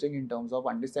soul searching in terms of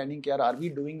understanding, are we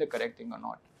doing the correct thing or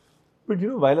not? But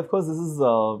while of course this is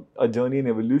a journey in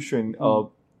evolution,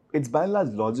 it's by and large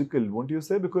logical, won't you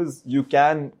say? Because you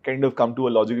can kind of come to a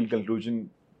logical conclusion,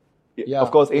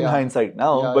 of course, in hindsight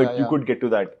now, but you could get to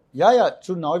that. Yeah.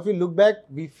 So now if you look back,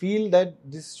 we feel that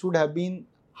this should have been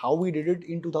how we did it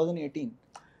in 2018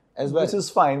 as well. Which is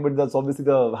fine, but that's obviously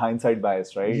the hindsight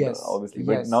bias, right? Yes. Obviously.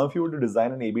 But now if you were to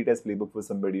design an A/B test playbook for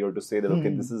somebody, or to say that,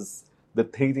 this is the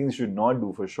 3 things you should not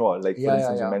do for sure. Like, for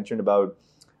instance, you mentioned about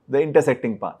the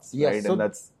intersecting paths, right? So and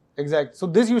that's... Exact. So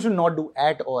this you should not do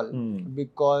at all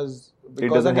because it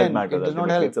doesn't again, matter. It does not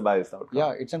help. It's a biased outcome.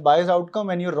 Yeah, it's a biased outcome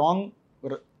and you're wrong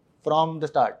from the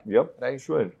start. Yep. Right?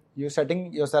 Sure. You're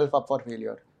setting yourself up for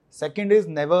failure. Second is,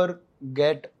 never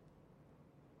get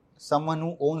someone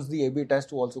who owns the A/B test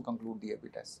to also conclude the A/B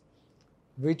test,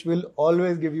 which will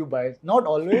always give you bias. Not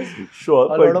always. Sure.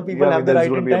 A lot of people have the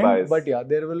right intent, but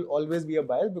there will always be a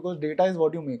bias because data is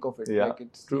what you make of it. Yeah, like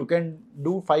you can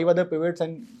do 5 other pivots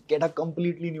and get a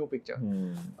completely new picture,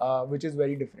 which is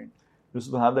very different.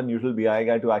 Just to have the neutral BI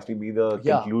guy to actually be the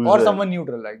conclusion. Or someone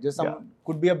neutral, like just some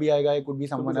could be a BI guy, could be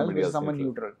someone else, but someone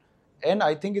neutral. And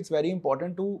I think it's very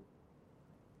important to,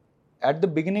 at the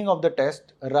beginning of the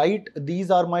test, write these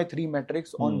are my 3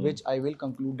 metrics on which I will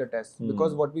conclude the test.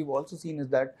 Because what we've also seen is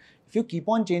that if you keep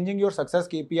on changing your success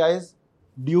KPIs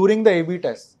during the A/B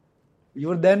test,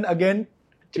 you're then again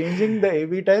changing the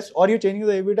A/B test, or you're changing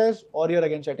the A/B test, or you're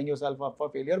again setting yourself up for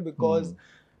failure, because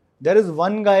there is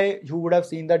one guy who would have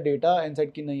seen that data and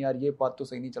said कि नहीं यार ये बात तो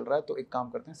सही नहीं चल रहा है, तो एक काम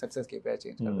करते हैं, success KPI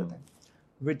change कर देते हैं.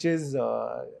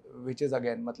 Which is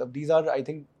again, मतलब these are, I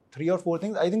think, 3 or 4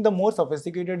 things. I think the more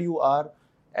sophisticated you are,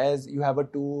 as you have a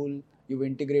tool, you've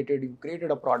integrated, you've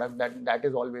created a product, that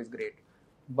is always great.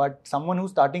 But someone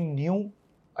who's starting new,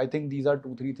 I think these are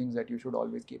 2-3 things that you should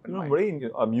always keep in mind. What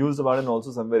I'm amused about and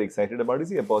also somewhere excited about is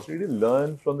the opportunity to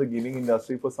learn from the gaming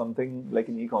industry for something like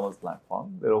an e-commerce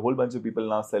platform. There are a whole bunch of people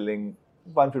now selling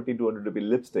 150, 200 rupee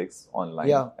lipsticks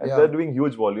online. They're doing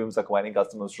huge volumes, acquiring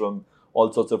customers from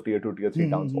all sorts of tier 2, tier 3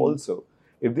 towns also.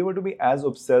 If they were to be as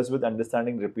obsessed with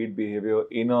understanding repeat behavior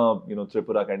in a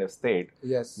Tripura kind of state,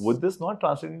 would this not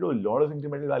translate into a lot of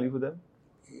incremental value for them?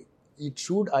 It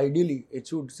should, ideally. It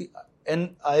should. See,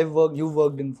 and you've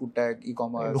worked in food tech,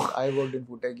 e-commerce. I worked in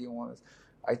food tech, e-commerce.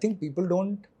 I think people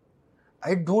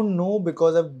I don't know,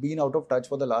 because I've been out of touch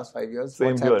for the last 5 years.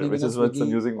 Same here, which is what's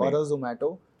amusing me. Or a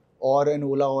Zomato, or an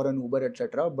Ola, or an Uber,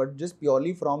 etc. But just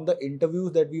purely from the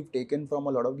interviews that we've taken from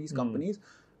a lot of these companies,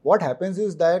 what happens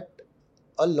is that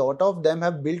a lot of them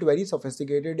have built very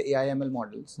sophisticated AI/ML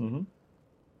models,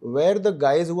 where the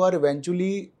guys who are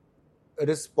eventually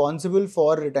responsible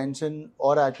for retention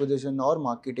or acquisition or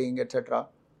marketing, etc.,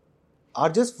 are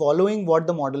just following what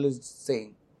the model is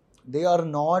saying. They are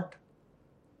not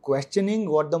questioning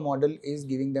what the model is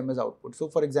giving them as output. So,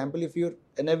 for example,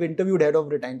 and I've interviewed head of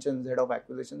retentions, head of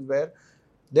acquisitions, where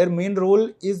their main role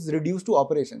is reduced to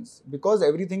operations, because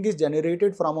everything is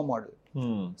generated from a model.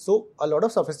 So, a lot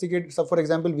of sophisticated stuff. For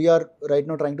example, we are right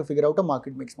now trying to figure out a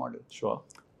market mix model. Sure.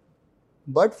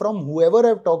 But from whoever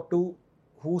I've talked to,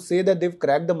 who say that they've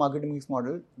cracked the market mix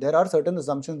model, there are certain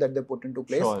assumptions that they put into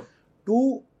place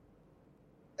to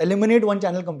eliminate one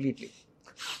channel completely.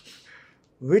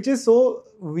 Which is so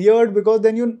weird, because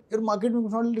then your market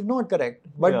mix model is not correct.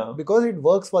 But because it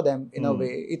works for them in a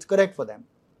way, it's correct for them.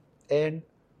 And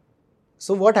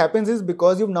so what happens is,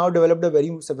 because you've now developed a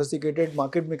very sophisticated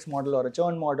market mix model, or a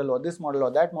churn model, or this model,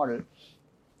 or that model,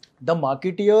 the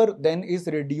marketeer then is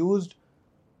reduced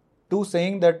to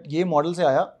saying that ye model se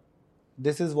aaya,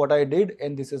 this is what I did,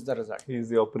 and this is the result. He's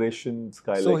the operations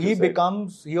guy. So he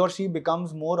or she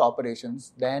becomes more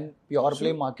operations than pure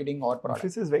play marketing or product.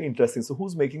 This is very interesting. So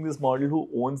who's making this model? Who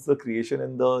owns the creation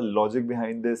and the logic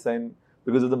behind this? And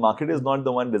because if the market is not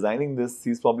the one designing this,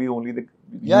 he's probably only the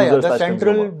the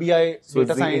central BI,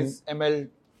 data science, ML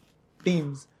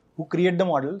teams who create the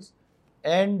models,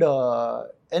 and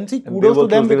see, kudos to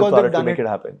them, because they've done to make it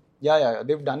happen.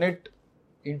 They've done it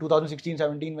in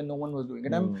 2016-17 when no one was doing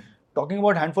it. I'm talking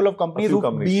about a handful of companies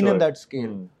who've been in that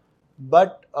scale.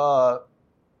 But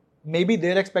maybe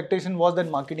their expectation was that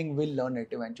marketing will learn it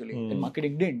eventually, and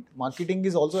marketing didn't. Marketing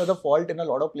is also at the fault in a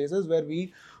lot of places, where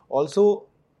we also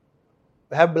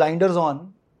have blinders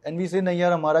on and we say, nahi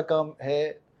yaar, hamara kaam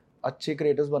hai अच्छे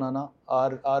creatives banana,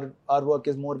 our work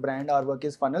is more brand, our work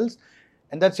is funnels,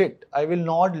 and that's it. I will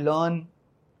not learn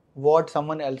what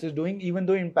someone else is doing, even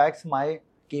though it impacts my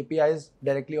KPIs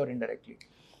directly or indirectly.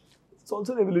 It's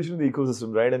also an evolution of the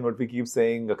ecosystem, right? And what we keep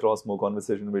saying across more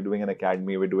conversation, we're doing an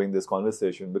academy, we're doing this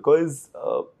conversation, because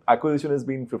acquisition has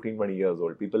been 15-20 years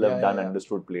old. People have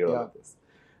understood, played all of this.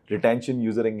 Retention,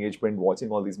 user engagement, watching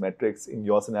all these metrics, in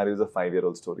your scenario is a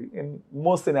 5-year-old story. In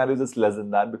most scenarios, it's less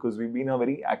than that, because we've been a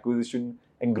very acquisition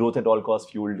and growth at all costs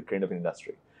fueled kind of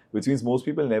industry. Which means most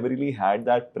people never really had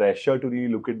that pressure to really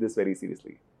look at this very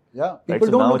seriously. Yeah, people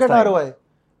don't look at ROI.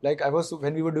 Like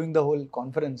when we were doing the whole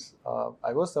conference,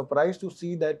 I was surprised to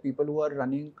see that people who are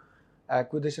running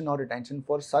acquisition or retention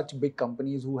for such big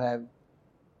companies who have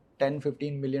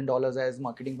 $10-15 million as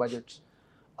marketing budgets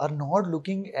are not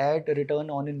looking at return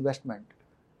on investment.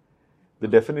 The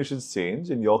definitions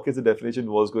change. In your case, the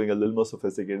definition was going a little more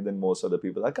sophisticated than most other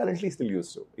people are currently still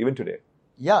used to, even today.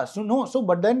 Yeah,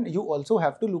 but then you also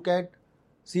have to look at,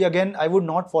 see, again, I would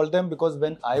not fault them, because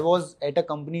when I was at a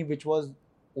company which was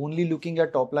only looking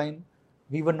at top line,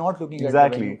 we were not looking at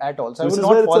revenue at all. So this I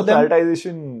would not fault them. It's a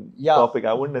prioritization topic.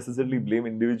 I wouldn't necessarily blame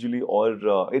individually, or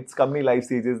it's company life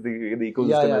stages, the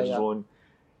ecosystem has grown.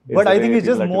 But I think it's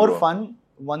just more fun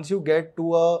once you get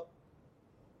to a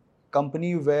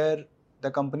company where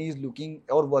the company is looking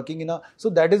or working in a... So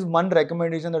that is one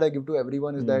recommendation that I give to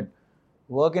everyone, is that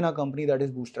work in a company that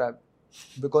is bootstrapped.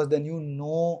 because then you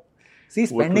know. See,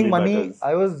 What spending truly money. matters.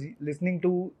 I was listening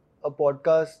to a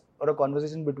podcast or a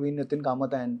conversation between Nitin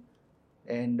Kamath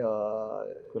and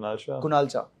Kunal Shah. Kunal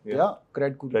Shah. Yeah.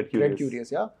 Cred Curious.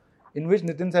 Curious. Yeah. In which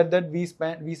Nitin said that we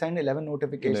signed 11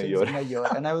 notifications in a year.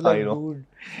 And I was like, I know. dude,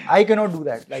 I cannot do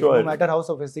that. Like, Sure. no matter how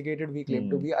sophisticated we claim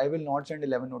to be, I will not send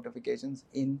 11 notifications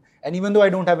in. And even though I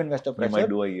don't have investor You pressure, might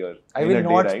do a year. I In will a day,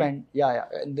 not right? spend. Yeah.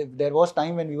 And there was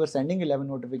time when we were sending 11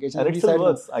 notifications. And it we still said,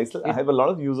 works. I have a lot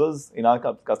of users in our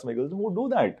customer ecosystem who do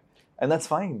that. And that's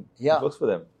fine. Yeah. It works for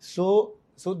them. So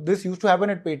this used to happen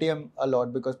at Paytm a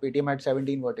lot because Paytm had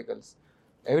 17 verticals.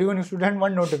 Everyone used to send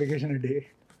one notification a day.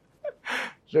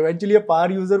 So eventually a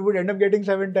par user would end up getting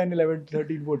 7, 10, 11,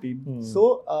 13, 14.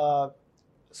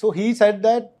 So he said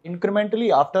that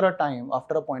incrementally after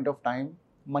a point of time,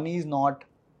 money is not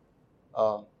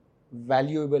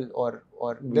valuable or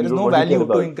there is no value to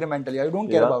incrementally. I don't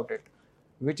care about it.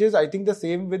 Which is, I think the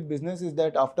same with business is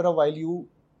that after a while you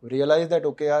realize that,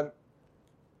 okay,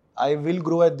 I will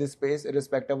grow at this pace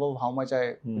irrespective of how much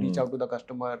I reach out to the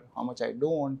customer, how much I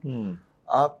don't.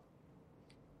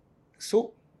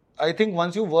 So I think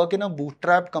once you work in a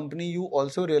bootstrap company, you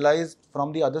also realize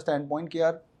from the other standpoint,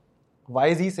 why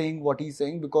is he saying what he's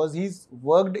saying? Because he's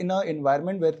worked in an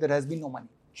environment where there has been no money.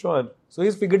 Sure. So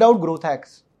he's figured out growth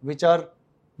hacks, which are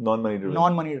non-money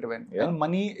driven. Yeah.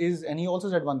 And he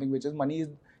also said one thing, which is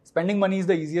spending money is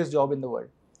the easiest job in the world,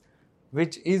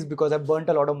 which is because I've burnt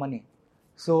a lot of money.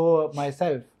 So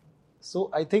myself.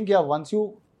 So I think, once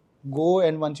you go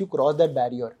and once you cross that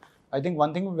barrier, I think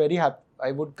one thing very happy,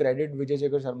 I would credit Vijay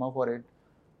Shekhar Sharma for it,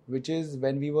 which is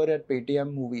when we were at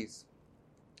Paytm Movies.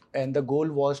 And the goal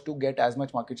was to get as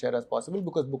much market share as possible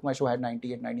because Book My Show had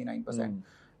 98, 99%.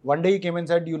 One day he came and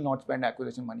said, you'll not spend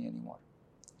acquisition money anymore.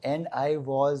 And I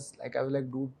was like,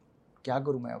 dude, kya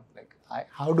karu main ab? Like,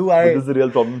 how do I... But this is the real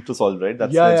problem to solve, right?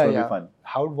 That's going to be fun.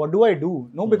 What do I do?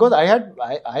 No, because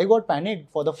I got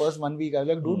panicked for the first 1 week. I was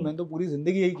like, dude, main to puri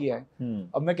zindagi yahi kiya hai.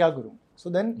 Ab main kya karu? So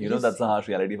then... that's the harsh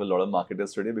reality for a lot of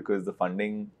marketers today because the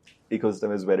funding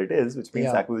ecosystem is where it is, which means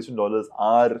acquisition dollars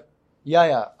are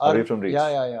away from reach.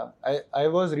 I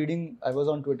was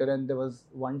on Twitter and there was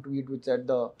one tweet which said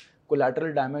the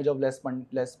collateral damage of less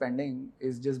spending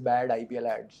is just bad IPL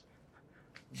ads.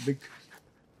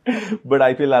 But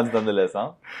IPL ads nonetheless,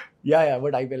 huh? Yeah,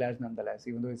 but IPL ads nonetheless,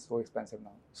 even though it's so expensive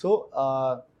now. So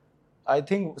I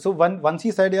think once he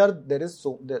said,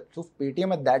 so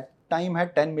Paytm at that time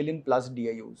had 10 million plus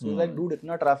DAUs. So he's like, dude,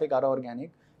 itna traffic aa raha organic,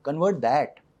 convert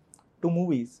that to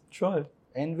movies. Sure.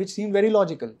 And which seemed very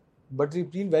logical. But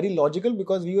it seemed very logical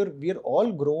because we are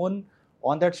all grown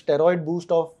on that steroid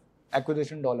boost of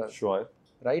acquisition dollars. Sure.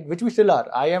 Right? Which we still are.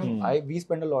 We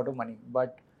spend a lot of money.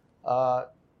 But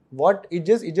it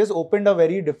just opened a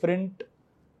very different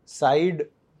side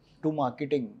to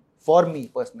marketing for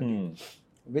me personally.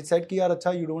 Which said ki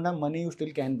acha, you don't have money, you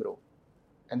still can grow.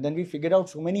 And then we figured out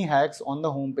so many hacks on the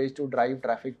homepage to drive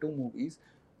traffic to movies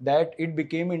that it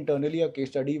became internally a case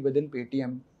study within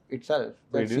Paytm itself.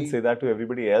 You didn't say that to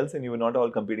everybody else and you were not all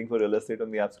competing for real estate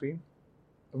on the app screen?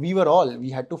 We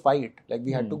had to fight. Like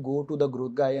we had to go to the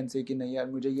growth guy and say ki nahi yaar,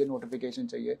 mujhe ye notification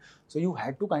chahiye. So you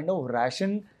had to kind of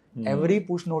ration every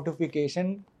push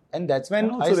notification, and that's when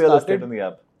and also I started real estate on the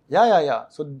app. Yeah.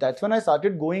 So that's when I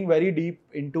started going very deep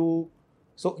into.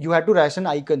 So you had to ration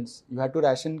icons. You had to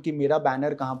ration ki mera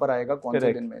banner kahan par aayega, kaun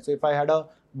se din mein. So if I had a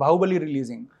Bahubali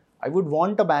releasing, I would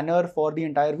want a banner for the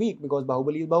entire week because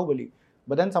Bahubali is Bahubali.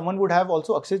 But then someone would have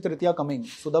also Akshay Tritiya coming.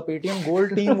 So the Paytm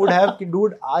Gold team would have,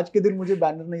 dude, aaj ke din mujhe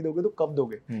banner nahi doge, to kab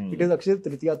doge? It is Akshay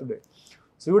Tritiya today.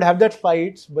 So you would have that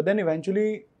fights, but then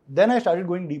eventually, I started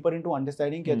going deeper into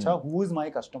understanding who is my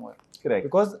customer. Correct.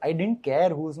 Because I didn't care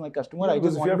who is my customer. Yeah, I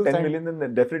just if you have 10 million,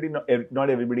 then definitely not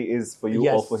everybody is for you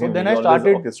or for him. So then I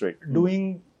started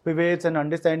doing pivots and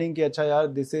understanding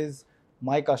this is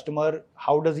my customer.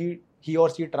 How does he or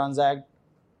she transact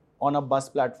on a bus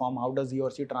platform? How does he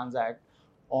or she transact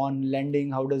on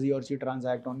lending? How does he or she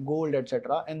transact on gold,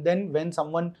 etc.? And then when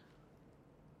someone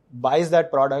buys that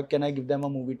product, can I give them a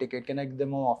movie ticket? Can I give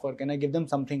them an offer? Can I give them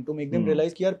something to make them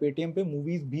realize कि यार Paytm पे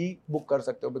movies भी book कर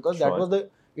सकते हो? Because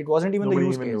it wasn't even Nobody the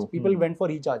use even case. knew. People went for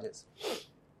recharges.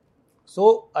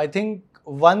 So I think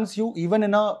once you, even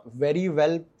in a very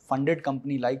well funded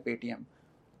company like Paytm,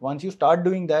 once you start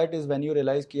doing that is when you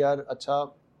realize कि यार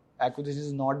अच्छा, acquisition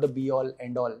is not the be all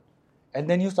end all, and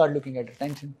then you start looking at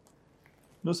retention.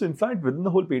 No, so in fact, within the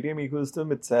whole Paytm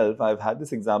ecosystem itself, I've had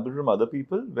this example from other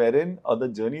people wherein the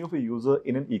journey of a user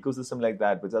in an ecosystem like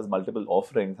that, which has multiple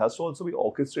offerings, has to also be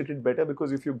orchestrated better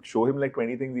because if you show him like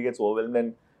 20 things, he gets overwhelmed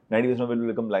and 90% of it will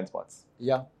become blind spots.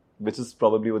 Yeah. Which is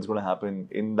probably what's going to happen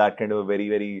in that kind of a very,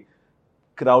 very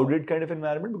crowded kind of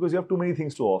environment because you have too many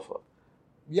things to offer.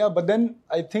 Yeah, but then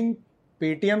I think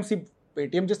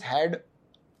Paytm just had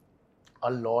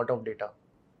a lot of data.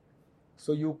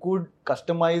 So you could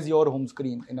customize your home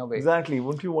screen in a way. Exactly.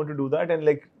 Wouldn't you want to do that and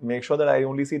like make sure that I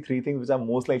only see 3 things which I'm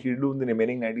most likely to do, and the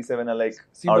remaining 97 are like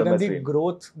See, but then the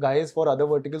growth guys for other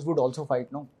verticals would also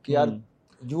fight, no? Ki yaar,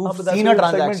 you've but that's seen a segment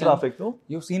transaction. Traffic, no?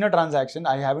 You've seen a transaction.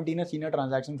 I haven't seen a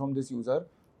transaction from this user.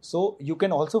 So you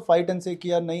can also fight and say, ki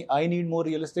yaar, nahi, I need more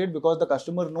real estate because the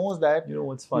customer knows that you know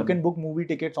what's fun? You can book movie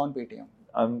tickets on Paytm.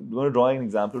 I'm going to draw an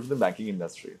example from the banking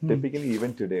industry. Typically,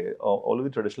 even today, all of the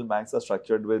traditional banks are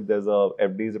structured with there's a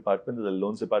FDs department, there's a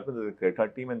loans department, there's a credit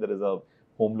card team, and there is a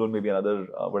home loan, maybe another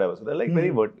whatever. So they're like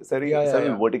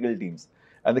several vertical teams.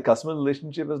 And the customer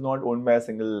relationship is not owned by a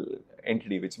single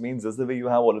entity, which means just the way you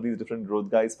have all of these different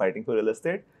growth guys fighting for real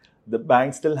estate, the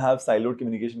banks still have siloed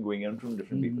communication going on from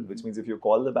different people, which means if you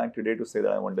call the bank today to say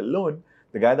that I want a loan,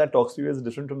 the guy that talks to you is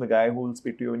different from the guy who will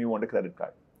speak to you when you want a credit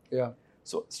card. Yeah.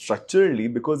 So structurally,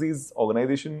 because these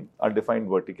organizations are defined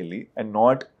vertically and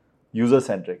not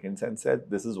user-centric, in sense that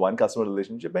this is one customer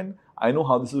relationship and I know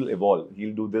how this will evolve.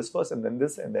 He'll do this first and then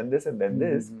this and then this and then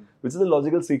this, which is the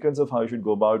logical sequence of how you should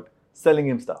go about selling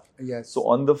him stuff. Yes. So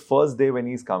on the first day when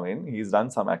he's come in, he's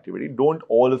done some activity. Don't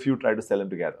all of you try to sell him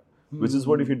together, which is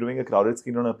what if you're doing a crowded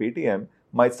screen on a Paytm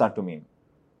might start to mean.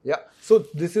 Yeah. So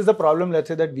this is the problem, let's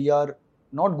say, that we are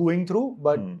not going through,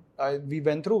 but we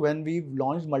went through when we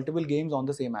launched multiple games on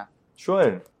the same app.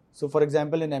 Sure. So, for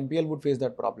example, an MPL would face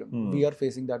that problem. We are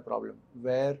facing that problem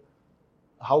where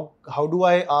how do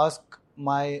I ask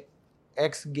my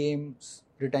X games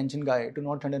retention guy to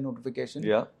not send a notification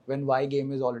when Y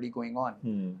game is already going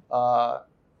on?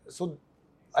 So,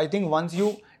 I think once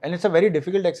and it's a very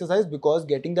difficult exercise because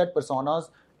getting that personas,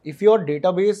 if your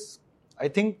database, I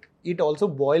think it also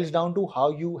boils down to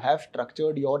how you have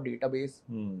structured your database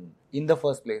in the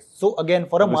first place. So again,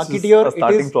 for a marketeer, it's a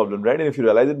starting problem, right? And if you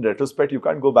realize in retrospect, you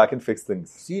can't go back and fix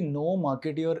things. See, no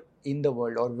marketeer in the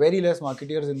world or very less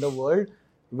marketeers in the world,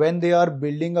 when they are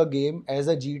building a game as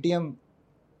a GTM,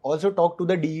 also talk to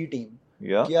the DE team.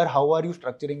 Yeah. How are you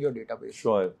structuring your database?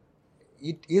 Sure.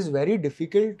 It is very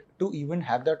difficult to even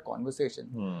have that conversation.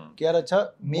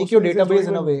 Make your database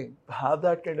in a way. Have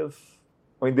that kind of...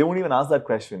 I mean, they won't even ask that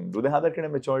question. Do they have that kind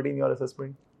of maturity in your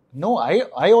assessment? No,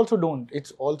 I also don't. It's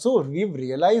also, we've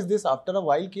realized this after a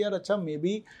while, ki yaar,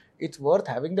 maybe it's worth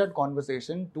having that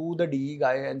conversation to the DE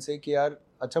guy and say, ki yaar,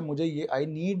 I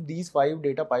need these 5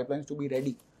 data pipelines to be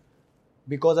ready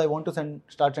because I want to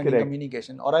start sending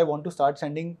communication, or I want to start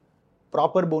sending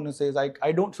proper bonuses.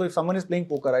 I don't. So if someone is playing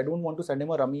poker, I don't want to send him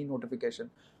a rummy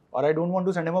notification, or I don't want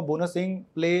to send him a bonus saying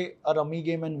play a rummy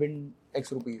game and win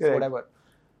X rupees, whatever.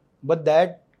 But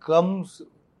that comes,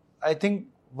 I think,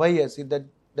 why yes,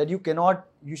 that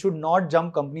you should not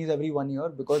jump companies every 1 year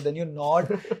because then you're not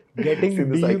getting deep.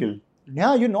 The cycle.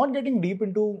 Yeah, you're not getting deep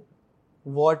into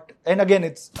what, and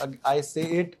again, I say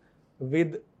it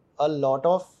with a lot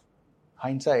of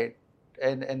hindsight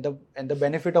and the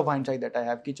benefit of hindsight that I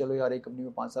have ki chalo yaar ek company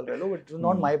mein 5 saal reh lo, but it was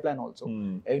not my plan also.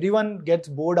 Everyone gets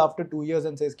bored after 2 years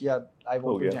and says ki yaar I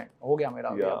want to join. Ho gaya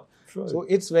mera. Sure. So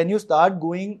it's when you start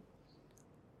going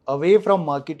away from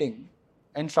marketing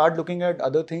and start looking at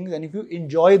other things, and if you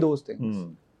enjoy those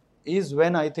things, is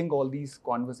when I think all these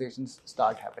conversations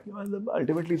start happening.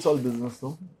 Ultimately, it's all business,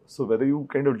 no? So whether you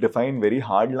kind of define very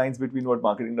hard lines between what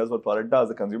marketing does, what product does,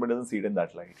 the consumer doesn't see it in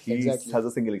that light. He has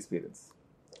a single experience.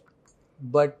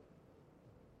 But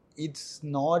it's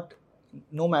not,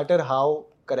 no matter how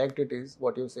correct it is,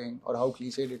 what you're saying, or how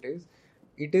cliched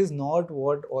it is not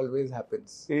what always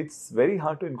happens. It's very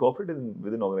hard to incorporate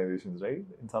within organizations, right?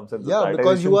 In some sense,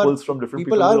 because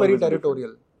people are very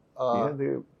territorial.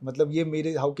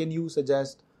 How can you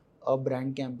suggest a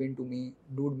brand campaign to me?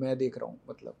 Dude, मैं देख रहा हूँ,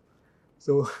 मतलब.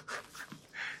 So,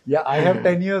 yeah, I have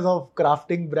 10 years of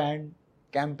crafting brand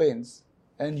campaigns,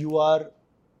 and you are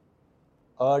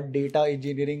a data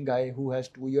engineering guy who has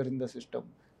 2 years in the system.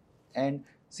 And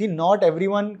see, not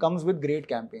everyone comes with great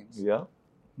campaigns. Yeah.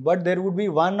 But there would be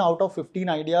 1 out of 15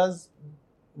 ideas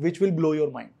which will blow your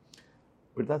mind.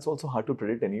 But that's also hard to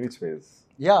predict any which ways.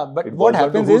 Yeah, but what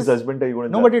happens is... judgment are you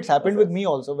going to but it's happened with me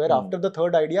also, where after the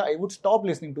third idea, I would stop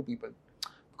listening to people.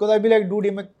 Because I'd be like, dude,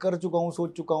 मैं कर चुका हूँ,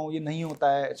 सोच चुका हूँ, ये नहीं होता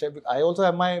है. I also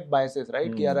have my biases,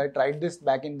 right? कि यार, I tried this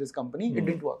back in this company, it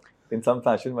didn't work. In some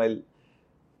fashion, while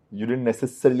you didn't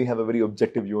necessarily have a very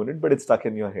objective view on it, but it's stuck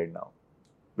in your head now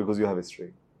because you have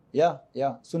history. Yeah.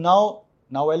 So now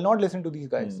I'll not listen to these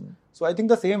guys. So I think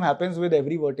the same happens with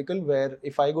every vertical, where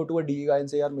if I go to a DE guy and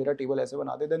say, yaar, mera table aise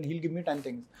bana de, then he'll give me 10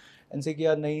 things and say,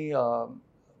 yaar, nahi,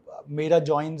 mera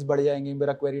joins बढ़ जाएंगे,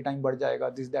 mera query time बढ़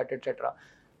जाएगा, this, that, etc.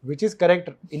 which is correct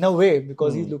in a way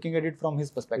because he's looking at it from his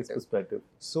His perspective. perspective.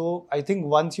 So I think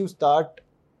once you start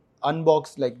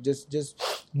unbox, like just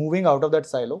moving out of that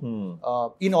silo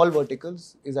in all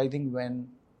verticals is I think when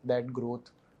that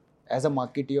growth as a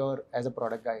marketer, as a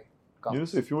product guy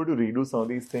comes. So if you were to redo some of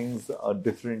these things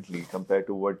differently compared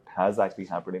to what has actually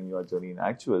happened in your journey in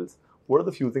actuals, what are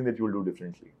the few things that you will do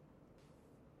differently?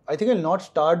 I think I'll not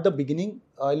start the beginning.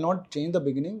 I'll not change the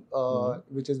beginning,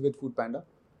 which is with Food Panda.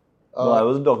 No, I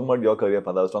wasn't talking about your career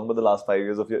path. I was talking about the last 5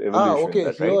 years of your evolution. Okay.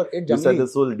 That, Here right? at You said Junglee,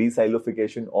 this whole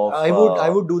desilification of. I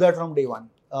would do that from day one.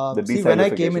 The See, when I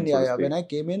came in, desilification, so to speak. when I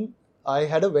came in, I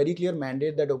had a very clear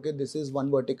mandate that okay, this is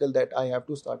one vertical that I have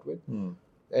to start with,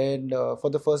 and for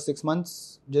the first 6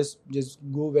 months, just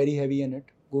go very heavy in it,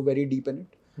 go very deep in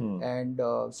it, and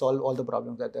solve all the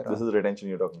problems that there are. This is retention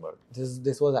you're talking about.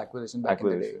 This was acquisition back in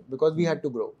the day because we had to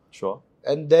grow. Sure.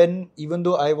 And then even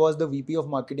though I was the VP of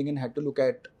marketing and had to look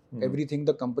at everything,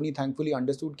 the company thankfully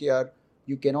understood that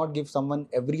you cannot give someone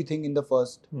everything in the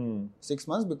first 6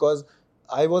 months because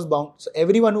I was bound. So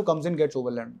everyone who comes in gets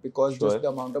overwhelmed because just the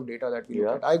amount of data that we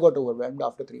look at. I got overwhelmed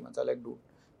after 3 months. I like, dude,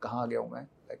 कहाँ आ गया हूँ मैं?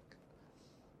 Like,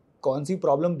 कौन सी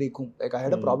problem देखूँ? Like I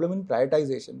had a problem in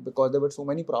prioritization because there were so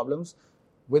many problems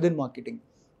within marketing.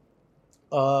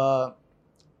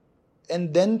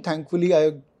 And then thankfully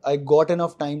I got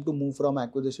enough time to move from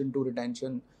acquisition to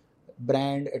retention,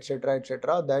 brand, etc.,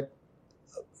 that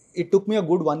it took me a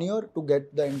good 1 year to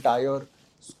get the entire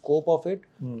scope of it.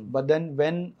 But then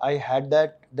when I had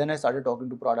that, then I started talking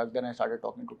to product, then I started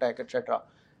talking to tech, etc.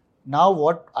 Now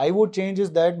what I would change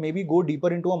is that maybe go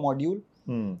deeper into a module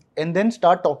and then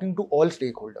start talking to all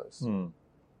stakeholders.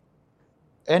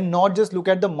 And not just look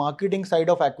at the marketing side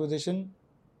of acquisition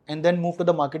and then move to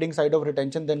the marketing side of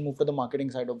retention, then move to the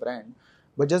marketing side of brand.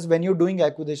 But just when you're doing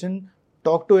acquisition,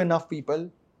 talk to enough people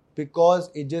because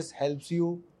it just helps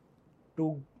you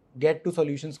to get to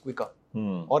solutions quicker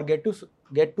or get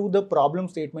to the problem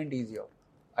statement easier.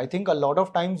 I think a lot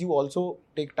of times you also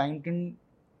take time in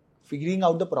figuring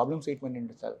out the problem statement in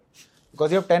itself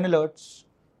because you have 10 alerts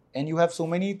and you have so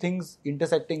many things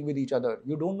intersecting with each other.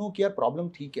 You don't know what problem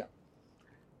thi kya.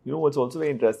 You know, what's also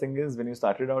very interesting is when you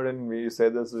started out and you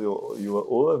said this, you were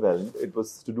overwhelmed. It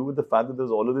was to do with the fact that there's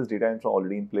all of this data info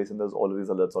already in place and there's all of these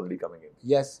alerts already coming in.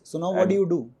 Yes. So now what do you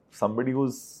do? Somebody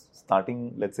who's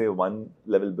starting, let's say, one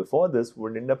level before this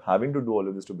would end up having to do all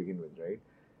of this to begin with, right?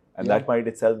 And that might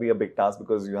itself be a big task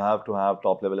because you have to have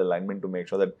top level alignment to make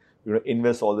sure that you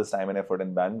invest all this time and effort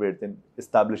and bandwidth in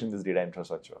establishing this data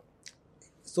infrastructure.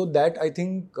 So that I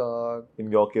think... in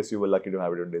your case, you were lucky to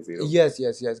have it on Day-0. Yes.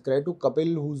 Credit to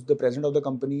Kapil, who's the president of the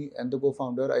company and the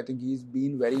co-founder. I think he's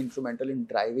been very instrumental in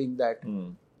driving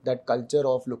that culture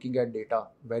of looking at data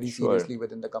very seriously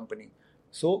within the company.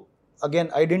 So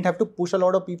again, I didn't have to push a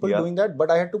lot of people doing that,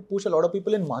 but I had to push a lot of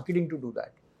people in marketing to do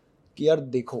that. Ki yaar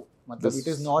dekho. This it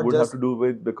is not would just... have to do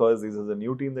with because this is a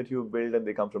new team that you've built and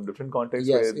they come from different contexts.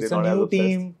 Yes, where it's they're a not new as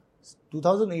team.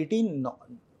 2018,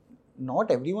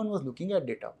 not everyone was looking at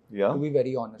data. To be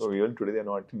very honest. So even today they're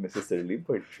not necessarily,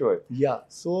 but sure. Yeah.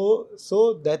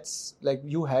 So that's like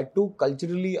you had to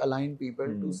culturally align people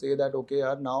to say that okay,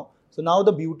 now. So now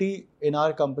the beauty in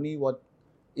our company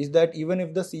is that even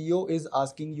if the CEO is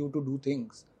asking you to do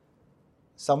things,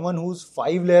 someone who's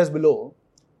 5 layers below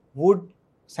would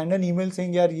send an email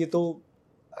saying, "यार ये तो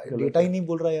data ही नहीं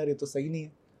बोल रहा यार, ये तो सही नहीं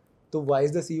है." So why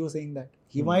is the CEO saying that?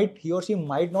 He or she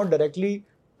might not directly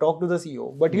talk to the CEO,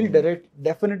 but he'll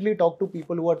definitely talk to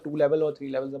people who are 2 level or 3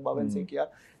 levels above and say, "Yaar,"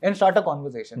 and start a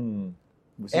conversation.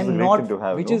 Which is a great thing to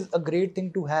have. Which is a great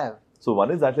thing to have. So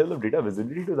one is that level of data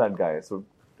visibility to that guy. So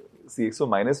CXO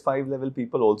 -5 level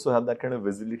people also have that kind of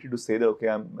visibility to say that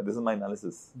okay, this is my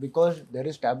analysis. Because there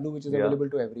is Tableau which is available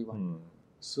to everyone.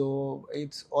 So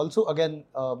it's also again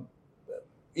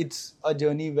it's a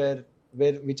journey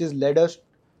which has led us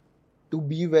to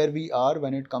be where we are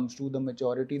when it comes to the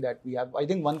maturity that we have. I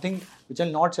think one thing which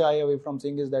I'll not shy away from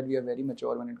saying is that we are very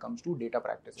mature when it comes to data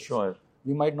practices. Sure.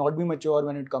 We might not be mature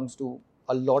when it comes to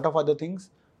a lot of other things,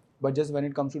 but just when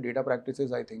it comes to data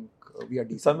practices, I think we are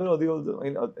decent. Somewhere or the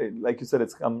other, like you said,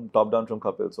 it's come top down from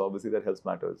Kapil, so obviously that helps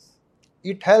matters.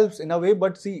 It helps in a way,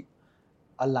 but see,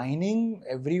 aligning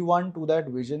everyone to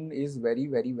that vision is very,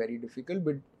 very, very difficult,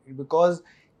 but because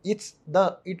it's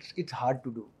hard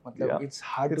to do. It's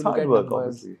hard to look at work, numbers.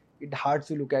 Obviously. It's hard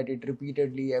to look at it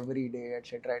repeatedly every day,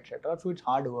 etc. So it's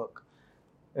hard work.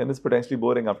 And it's potentially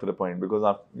boring after a point because,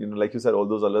 like you said, all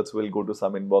those alerts will go to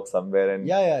some inbox somewhere and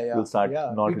you'll start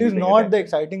not. It is not the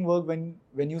exciting work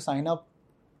when you sign up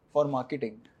for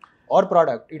marketing or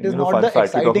product. It is not the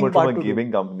exciting part from a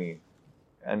gaming company.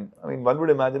 And I mean, one would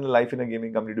imagine life in a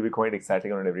gaming company to be quite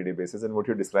exciting on an everyday basis. And what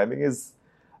you're describing is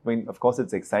I mean, of course,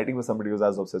 it's exciting for somebody who's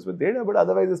as obsessed with data, but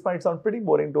otherwise, this might sound pretty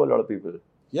boring to a lot of people.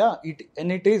 Yeah,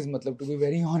 it is. Matlab, to be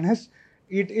very honest,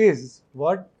 it is.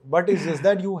 But it's just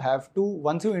that you have to,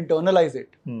 once you internalize it,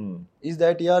 is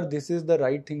that yeah, this is the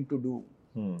right thing to do.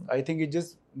 I think it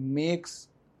just makes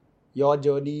your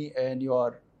journey and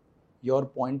your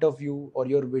point of view or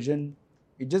your vision,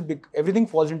 it just everything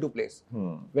falls into place.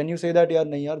 When you say that yeah,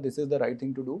 nahi yaar, this is the right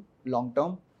thing to do long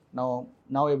term.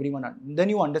 Now everyone, then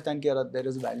you understand that there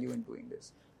is value in doing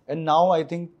this. And now I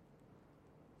think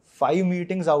 5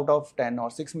 meetings out of 10 or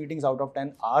 6 meetings out of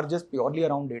 10 are just purely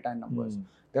around data and numbers.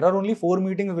 There are only 4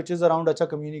 meetings which is around अच्छा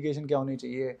communication क्या होनी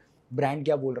चाहिए, brand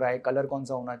क्या बोल रहा है, color कौन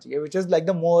सा होना चाहिए, which is like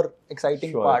the more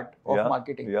exciting part of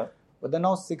marketing. Yeah. But then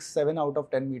now 6-7 out of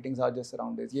 10 meetings are just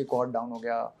around this. ये cohort down हो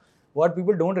गया. What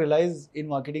people don't realize in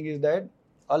marketing is that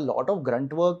a lot of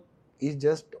grunt work is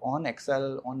just on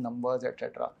Excel, on numbers,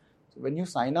 etc. So when you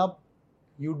sign up,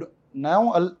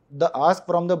 now the ask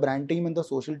from the brand team and the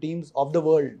social teams of the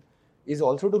world is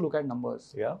also to look at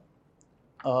numbers. Yeah.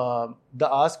 The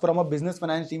ask from a business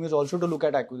finance team is also to look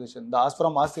at acquisition. The ask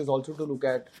from us is also to look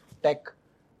at tech.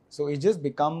 So it's just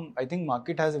become, I think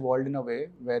market has evolved in a way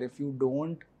where if you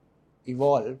don't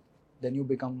evolve, then you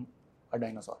become a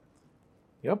dinosaur.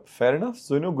 Yep, fair enough.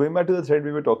 So, going back to the thread,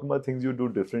 we were talking about things you do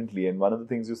differently. And one of the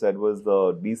things you said was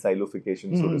the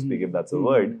de-silification, so to speak, if that's a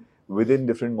word, within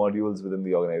different modules within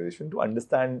the organization to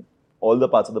understand all the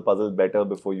parts of the puzzle better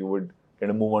before you would kind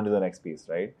of move on to the next piece,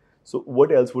 right? So,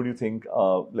 what else would you think,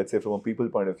 let's say from a people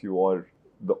point of view or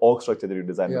the org structure that you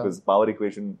design, because power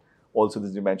equation also,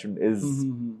 as you mentioned, is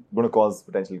going to cause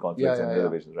potential conflicts and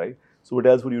derivations, right? So, what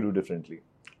else would you do differently?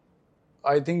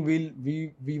 I think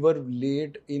we were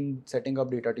late in setting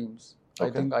up data teams. Okay.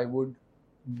 I think I would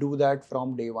do that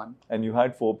from day one. And you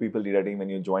had 4 people data team when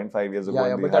you joined 5 years ago.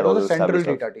 Yeah, but that was a central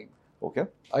data team. Okay.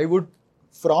 I would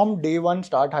from day one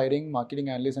start hiring marketing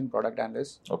analysts and product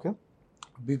analysts. Okay.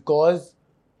 Because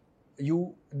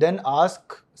you then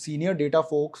ask senior data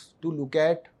folks to look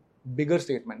at bigger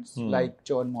statements like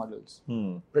churn models,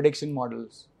 prediction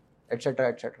models, etc.,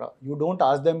 etc. You don't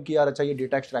ask them कि यार अच्छा ये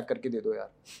data extract करके दे दो यार.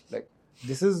 Like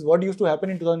this is what used to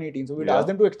happen in 2018. So we'd ask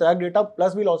them to extract data,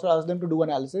 plus we'll also ask them to do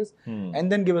analysis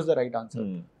and then give us the right answer.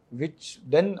 Which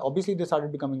then obviously they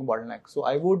started becoming a bottleneck. So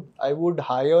I would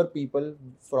hire people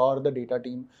for the data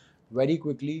team very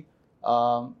quickly.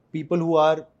 People who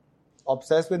are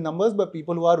obsessed with numbers, but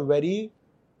people who are very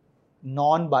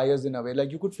non-biased in a way.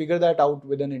 Like you could figure that out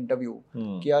with an interview.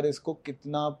 कि यार इसको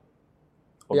कितना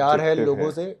प्यार है लोगों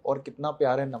से और कितना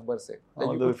प्यार है नंबर से.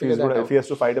 If he has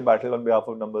to fight a battle on behalf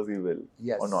of numbers, he will.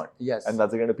 Yes. Or not. Yes. And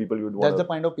that's the kind of people you would want. That's the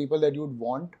kind of people that you would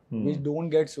want, which don't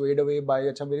get swayed away by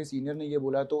अच्छा मेरे senior ने ये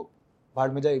बोला तो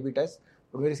भाड़ में जाए A/B test,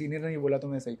 और मेरे senior ने ये बोला तो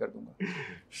मैं सही कर दूंगा.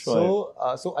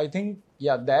 So I think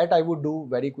that I would do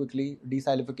very quickly.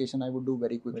 De-silification I would do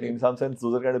very quickly. In some sense,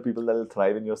 those are kind of people that will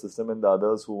thrive in your system, and the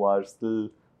others who are still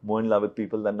more in love with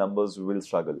people than numbers will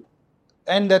struggle.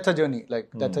 And that's a journey,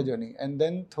 that's a journey. And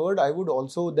then third, I would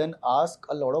also then ask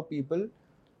a lot of people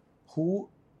who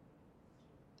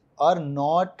are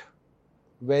not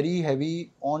very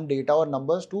heavy on data or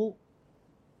numbers to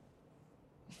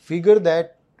figure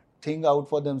that thing out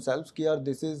for themselves. Ki yaar,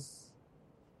 this is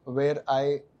where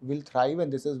I will thrive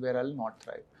and this is where I'll not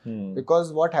thrive.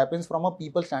 Because what happens from a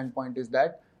people standpoint is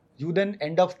that you then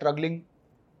end up struggling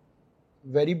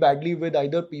very badly with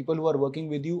either people who are working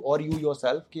with you or you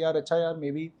yourself कि यार अच्छा यार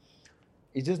maybe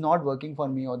it's just not working for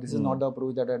me or this is not the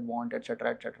approach that I want, etc.,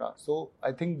 etc. So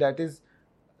I think that is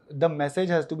the message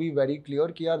has to be very clear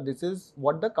कि यार this is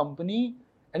what the company,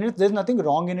 and there's nothing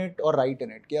wrong in it or right in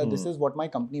it कि यार this is what my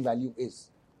company value is.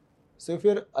 So if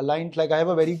you're aligned, like I have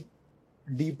a very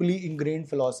deeply ingrained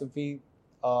philosophy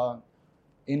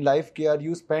in life कि यार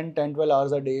you spend 10-12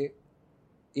 hours a day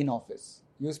in office.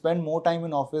 You spend more time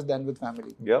in office than with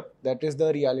family. Yep. That is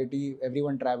the reality.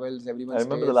 Everyone travels, everyone stays. I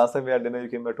remember the last time we had dinner, you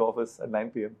came back to office at 9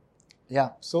 p.m. Yeah.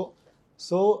 So,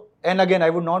 and again,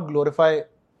 I would not glorify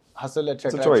hustle,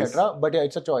 etc., etc. But yeah,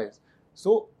 it's a choice.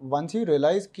 So once you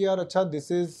realize कि यार अच्छा,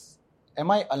 this is, am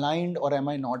I aligned or am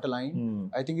I not aligned?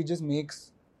 I think it just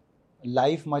makes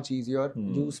life much easier.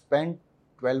 You spend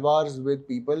 12 hours with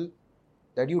people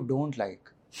that you don't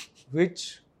like,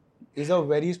 which is a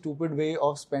very stupid way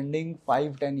of spending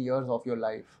 5-10 years of your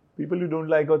life. People you don't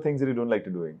like or things that you don't like to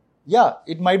doing. Yeah,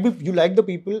 it might be you like the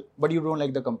people, but you don't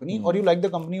like the company, or you like the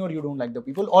company, or you don't like the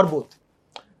people, or both.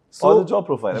 So or the job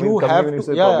profile. You have to,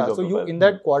 so you in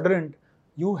that quadrant,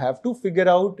 you have to figure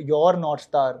out your North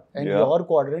Star and your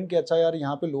quadrant कि अच्छा यार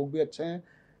यहाँ पे लोग भी अच्छे हैं.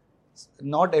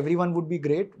 Not everyone would be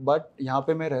great, but यहाँ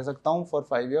पे मैं रह सकता हूँ for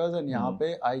 5 years and यहाँ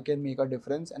पे I can make a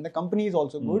difference and the company is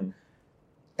also good.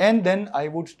 and then I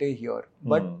would stay here.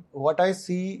 But what I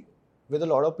see with a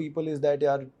lot of people is that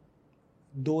यार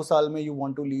 2 साल में you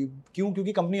want to leave. क्यों?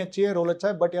 क्योंकि company अच्छी है, role अच्छा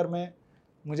है, but यार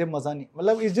मुझे मजा नहीं,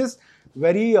 मतलब it's just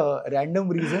very random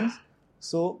reasons.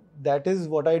 So that is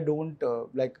what I don't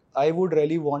like. I would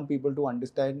really want people to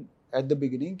understand at the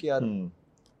beginning कि यार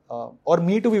or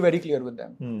me to be very clear with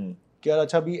them कि यार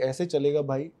अच्छा भी ऐसे चलेगा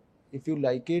भाई. If you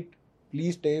like it,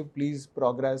 please stay, please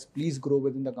progress, please grow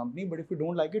within the company. But if you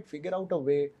don't like it, figure out a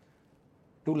way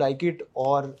to like it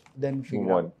or then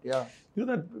figure out. Yeah. You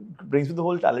know, that brings me the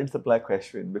whole talent supply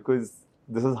question, because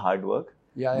this is hard work.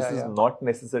 This is not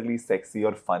necessarily sexy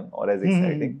or fun or as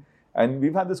exciting. And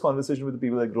we've had this conversation with the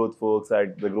people at Growth Folks,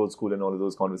 at the Growth School and all of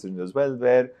those conversations as well,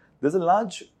 where there's a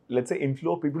large, let's say,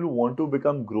 inflow of people who want to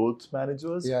become growth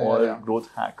managers or growth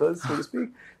hackers, so to speak.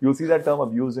 You'll see that term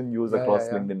abused and used across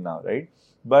LinkedIn now, right?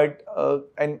 But,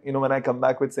 and you know, when I come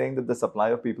back with saying that the supply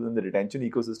of people in the retention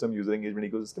ecosystem, user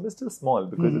engagement ecosystem is still small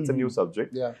because it's a new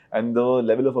subject. And the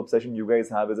level of obsession you guys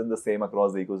have isn't the same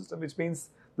across the ecosystem, which means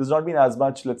there's not been as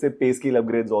much, let's say, pay scale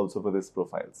upgrades also for these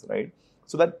profiles, right?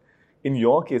 So that in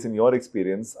your case, in your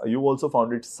experience, you also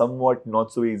found it somewhat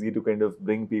not so easy to kind of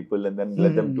bring people and then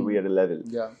let them to be at a level.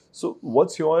 So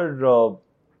what's your,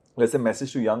 let's say,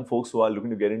 message to young folks who are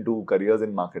looking to get into careers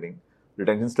in marketing?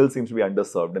 Retention still seems to be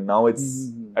underserved, and now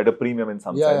it's at a premium in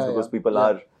some sense because people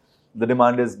are, the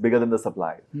demand is bigger than the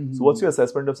supply. So what's your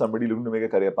assessment of somebody looking to make a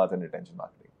career path in retention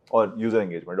marketing or user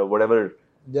engagement or whatever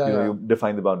you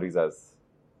define the boundaries as?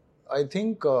 I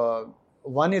think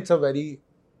one, it's a very,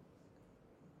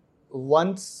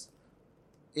 once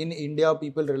in India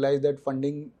people realize that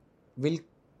funding will,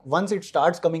 once it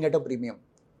starts coming at a premium,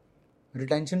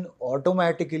 retention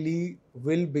automatically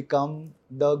will become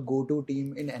the go-to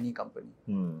team in any company.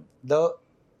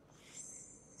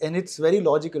 And it's very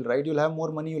logical, right? You'll have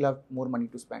more money, you'll have more money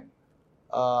to spend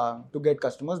to get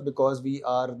customers because we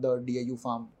are the DAU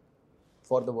farm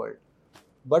for the world.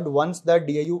 But once that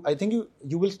DAU, I think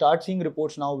you will start seeing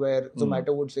reports now where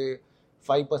Zomato would say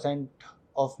 5%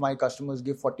 of my customers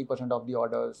give 40% of the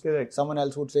orders. Correct. Someone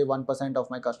else would say 1% of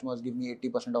my customers give me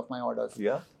 80% of my orders.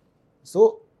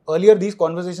 So earlier, these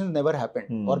conversations never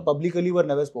happened or publicly were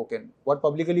never spoken. What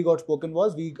publicly got spoken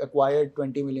was we acquired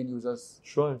 20 million users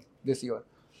this year.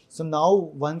 So now,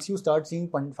 once you start seeing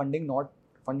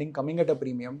funding coming at a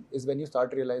premium, is when you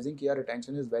start realizing that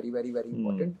retention is very, very, very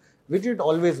important, which it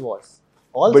always was.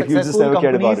 All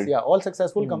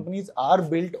successful companies are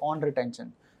built on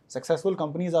retention. Successful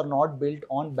companies are not built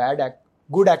on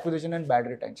good acquisition and bad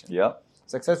retention.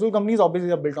 Successful companies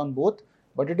obviously are built on both,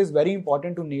 but it is very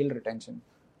important to nail retention.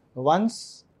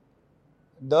 Once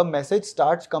the message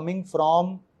starts coming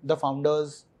from the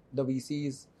founders, the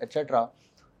VCs, etc.,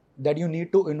 that you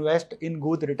need to invest in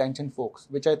good retention folks,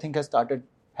 which I think has started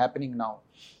happening now,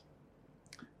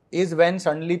 is when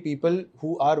suddenly people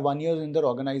who are 1 year in their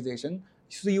organization,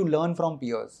 so you learn from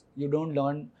peers.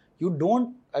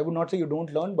 I would not say you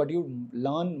don't learn, but you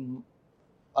learn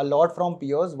a lot from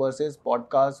peers versus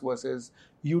podcasts versus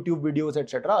YouTube videos,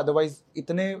 etc. Otherwise,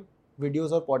 itne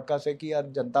videos or podcasts hai ki yaar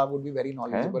janta would be very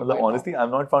knowledgeable. Honestly, I've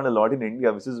not found a lot in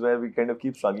India, which is where we kind of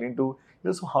keep struggling to.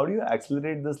 So how do you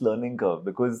accelerate this learning curve?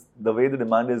 Because the way the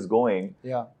demand is going,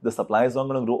 the supply is not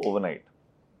going to grow overnight.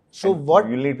 So what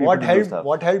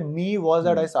helped me was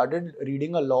that I started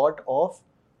reading a lot of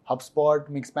HubSpot,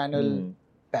 Mixpanel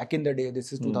back in the day.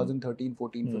 This is 2013,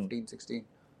 14, 15, 16.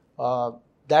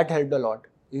 That helped a lot.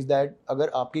 Is that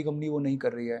अगर आपकी company वो नहीं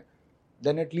कर रही है,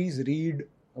 then at least read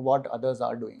what others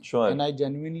are doing. And I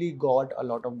genuinely got a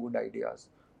lot of good ideas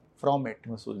from it.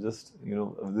 So just,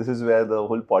 this is where the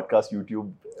whole podcast,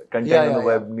 YouTube content on the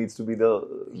web needs to be the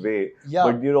way.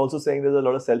 But you're also saying there's a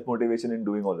lot of self-motivation in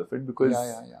doing all of it because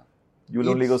you'll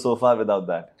only go so far without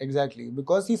that. Exactly.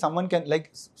 Because someone can,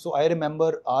 so I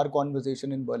remember our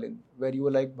conversation in Berlin where you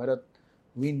were like, Bharat,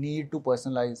 we need to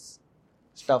personalize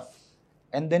stuff.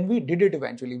 And then we did it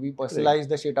eventually. We personalized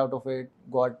the shit out of it,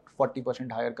 got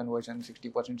 40% higher conversion,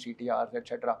 60% CTRs,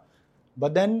 etc.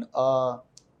 But then,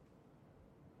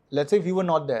 let's say if we were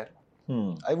not there,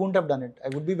 I wouldn't have done it. I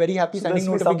would be very happy sending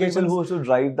notifications. Some people who should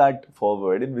drive that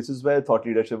forward, and which is where thought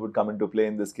leadership would come into play.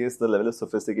 In this case, the level of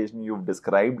sophistication you've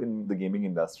described in the gaming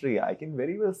industry, I can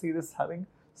very well see this having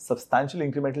substantial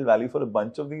incremental value for a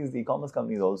bunch of these e-commerce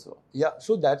companies also. Yeah,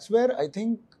 so that's where I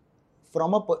think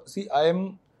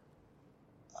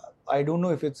I don't know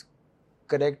if it's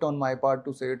correct on my part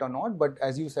to say it or not, but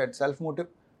as you said, self-motive,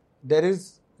 there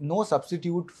is no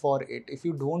substitute for it. If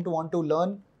you don't want to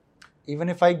learn, even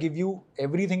if I give you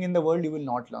everything in the world, you will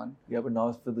not learn. Yeah, but now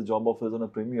if the job offer is on a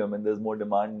premium and there's more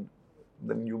demand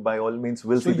then you by all means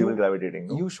will So see people gravitating.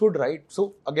 No? You should, right?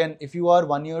 So again, if you are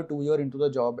 1 year, 2 year into the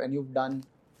job and you've done,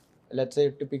 let's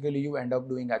say typically you end up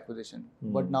doing acquisition.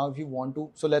 But now if you want to,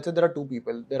 so let's say there are two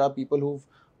people. There are people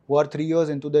who are 3 years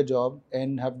into their job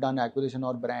and have done acquisition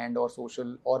or brand or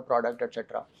social or product,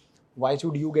 etc. Why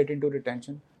should you get into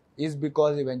retention? Is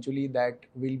because eventually that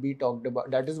will be talked about.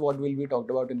 That is what will be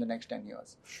talked about in the next 10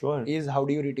 years. Sure. Is how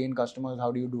do you retain customers?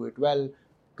 How do you do it well?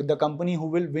 The company who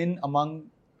will win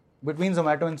between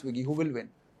Zomato and Swiggy, who will win?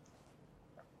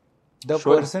 The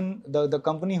person, the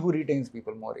company who retains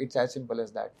people more. It's as simple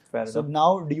as that. Fair so enough.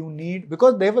 now do you need,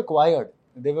 because they've acquired,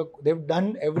 they've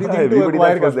done everything to Everybody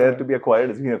acquire that was there customers. to be acquired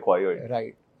is being acquired.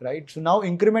 Right. So now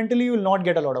incrementally you will not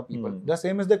get a lot of people. The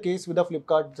same is the case with a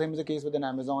Flipkart, same is the case with an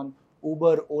Amazon,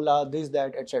 Uber, Ola, this,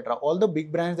 that, etc. All the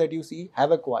big brands that you see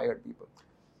have acquired people.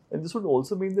 And this would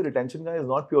also mean the retention guy is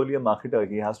not purely a marketer.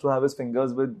 He has to have his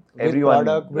fingers with everyone,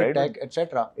 product, with right? tech,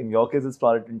 etc. In your case, it's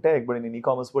product and tech, but in an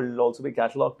e-commerce world, it'll also be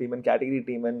catalog team and category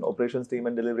team and operations team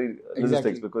and delivery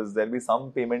logistics, because there'll be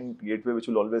some payment gateway which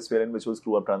will always fail and which will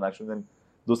screw up transactions, and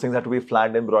those things have to be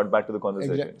flagged and brought back to the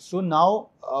conversation. Exactly. So now,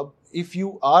 if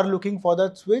you are looking for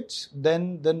that switch,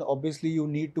 then obviously you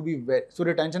need to be so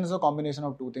retention is a combination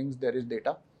of two things. There is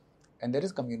data and there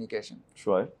is communication.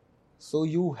 Sure. So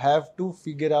you have to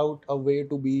figure out a way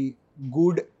to be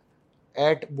good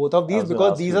at both of these,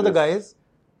 because these are the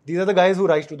guys who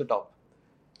rise to the top.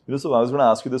 So I was going to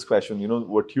ask you this question.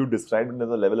 What you described as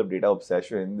a level of data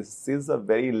obsession, this is a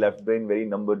very left brain, very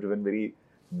number driven, very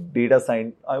data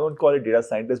science. I won't call it data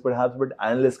scientist, perhaps, but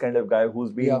analyst kind of guy who's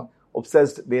been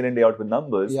obsessed day in and day out with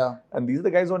numbers. Yeah. And these are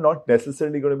the guys who are not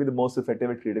necessarily going to be the most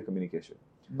effective at creative communication.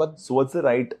 So what's the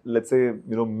right, let's say,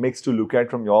 mix to look at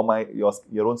from your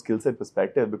own skill set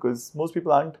perspective? Because most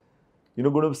people aren't,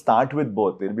 going to start with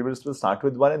both. They'll be able to start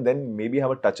with one and then maybe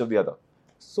have a touch of the other.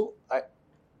 So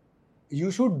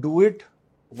you should do it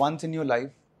once in your life.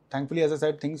 Thankfully, as I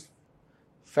said, things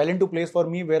fell into place for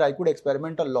me where I could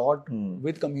experiment a lot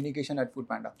with communication at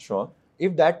Foodpanda. Sure.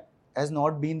 If that has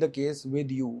not been the case with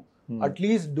you, at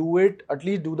least do it, at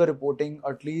least do the reporting,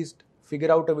 at least figure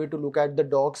out a way to look at the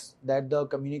docs that the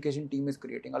communication team is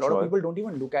creating. A lot of people don't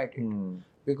even look at it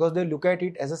because they look at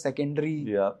it as a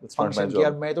secondary function. Not my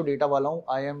job. मैं तो data वाला हूँ,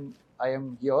 I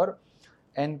am here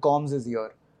and comms is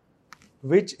here,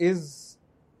 which is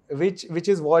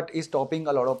what is stopping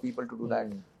a lot of people to do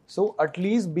that. So at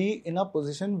least be in a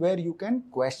position where you can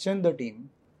question the team.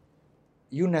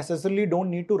 You necessarily don't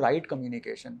need to write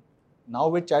communication. Now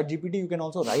with ChatGPT, you can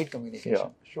also write communication. Yeah,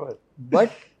 sure.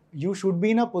 But you should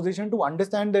be in a position to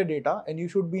understand their data and you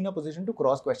should be in a position to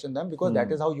cross-question them, because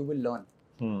that is how you will learn.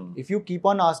 If you keep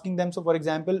on asking them, so for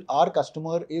example, our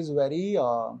customer is very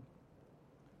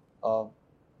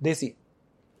desi.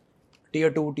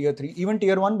 Tier 2, Tier 3, even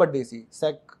Tier 1 but desi.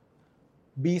 Sec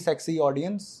B sexy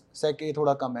audience, Sec A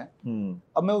thoda kam hai.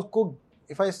 अब मैं उसको,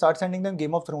 if I start sending them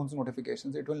Game of Thrones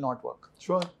notifications, it will not work.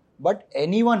 Sure. But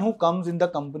anyone who comes in the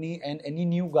company and any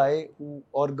new guy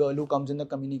or girl who comes in the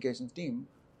communications team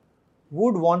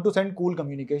would want to send cool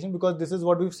communication, because this is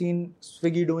what we've seen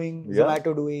Swiggy doing,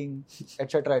 Zomato doing,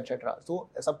 etc. etc. So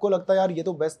सबको लगता है यार ये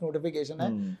तो best notification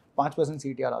है, 5%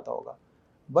 CTR आता होगा.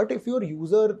 But if your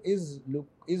user is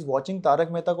watching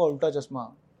Tarak Mehta का उल्टा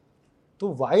चश्मा,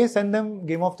 तो why send them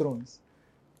Game of Thrones?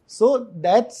 So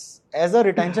that's, as a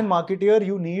retention marketer,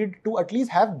 you need to at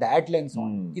least have that lens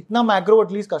on. Itna macro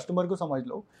at least customer को समझ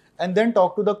लो, and then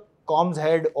talk to the comms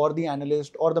head or the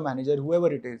analyst or the manager,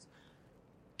 whoever it is.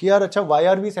 कि यार अच्छा, why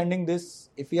are we sending this?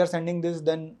 If we are sending this,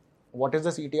 then what is the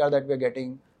CTR that we are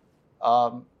getting?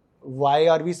 Why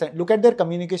are we look at their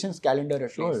communications calendar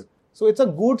at least. So it's a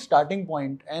good starting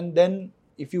point, and then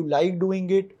if you like doing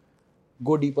it,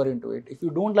 go deeper into it. If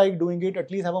you don't like doing it,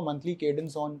 at least have a monthly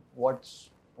cadence on what's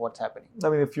happening. I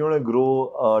mean, if you want to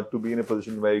grow to be in a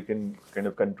position where you can kind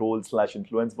of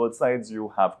control/influence both sides,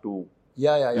 you have to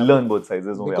learn both sides.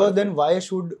 There's no way because then why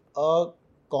should a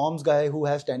comms guy who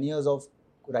has 10 years of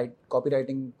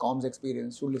copywriting comms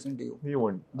experience should listen to you? He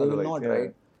won't. They will not,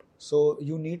 right? So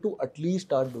you need to at least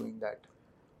start doing that.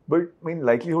 But I mean,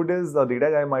 likelihood is the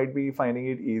data guy might be finding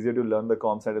it easier to learn the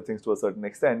comms side of things to a certain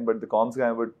extent, but the comms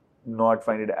guy would not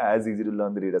find it as easy to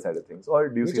learn the data side of things. Or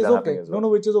do you see that happening as well? No,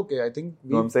 which is okay. I think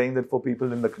I'm saying that for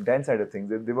people in the content side of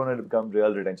things, if they want to become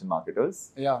real retention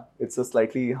marketers, it's a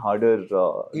slightly harder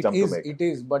jump to make. It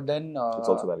is, but then it's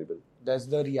also valuable. That's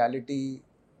the reality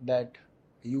that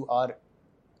you are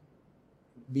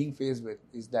being faced with,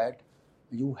 is that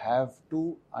you have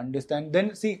to understand.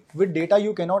 Then see, with data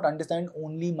you cannot understand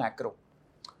only macro,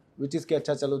 which is कि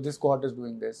अच्छा चलो this cohort is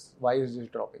doing this, why is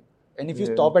it dropping? And if you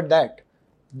stop at that,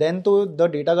 then the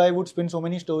data guy would spin so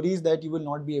many stories that you will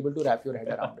not be able to wrap your head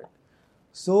around it.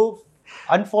 So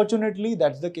unfortunately,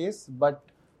 that's the case, but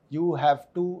you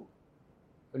have to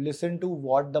listen to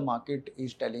what the market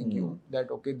is telling you,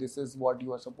 that okay, this is what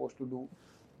you are supposed to do.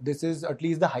 This is at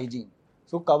least the hygiene.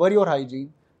 So cover your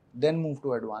hygiene, then move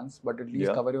to advance, but at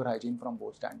least cover your hygiene from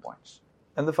both standpoints.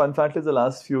 And the fun fact is the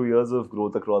last few years of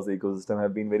growth across the ecosystem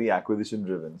have been very acquisition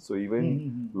driven. So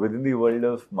even within the world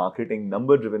of marketing,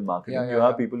 number driven marketing, you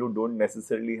have people who don't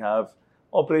necessarily have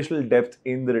operational depth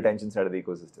in the retention side of the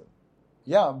ecosystem.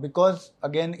 Yeah, because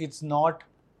again, it's not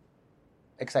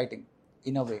exciting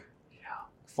in a way. Yeah.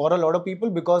 For a lot of people,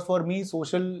 because for me,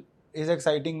 social is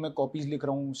exciting. मैं copies लिख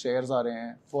रहा हूँ, shares आ रहे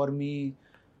हैं. For me,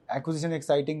 acquisition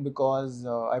exciting because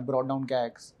I brought down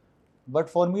CACs. But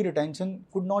for me, retention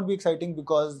could not be exciting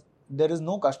because there is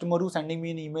no customer who sending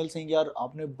me an email saying, "यार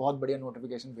आपने बहुत बढ़िया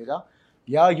notification भेजा.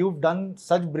 Yeah, you've done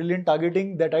such brilliant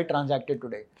targeting that I transacted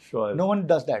today." Sure. No one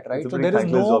does that, right? It's a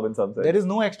so there is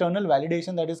no external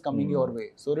validation that is coming your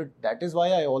way. So that is why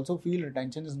I also feel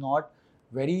retention is not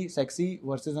very sexy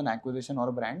versus an acquisition or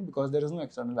a brand, because there is no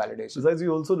external validation. Besides,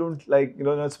 you also don't like,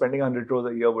 not spending 100 crores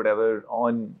a year, whatever,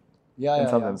 on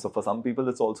something. So for some people,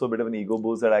 it's also a bit of an ego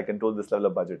boost that I control this level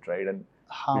of budget, right? And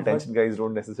retention guys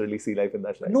don't necessarily see life in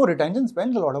that light. No, retention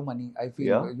spends a lot of money, I feel.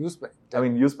 Yeah. You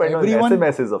spend on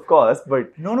SMSs, of course,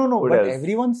 but no. But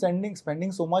everyone's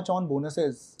spending so much on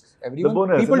bonuses. Everyone, the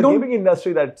bonus people in the don't. Gaming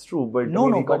industry, that's true. But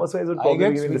e-commerce wise, I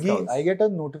get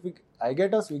I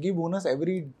get a Swiggy bonus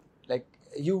every, like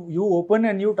you open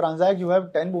and you transact, you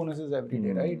have 10 bonuses every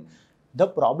day, right? The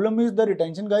problem is the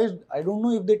retention guys. I don't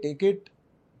know if they take it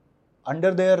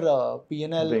under their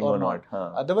P&L or not.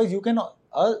 Otherwise, you can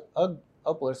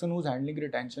a person who's handling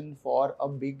retention for a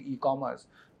big e-commerce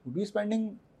would be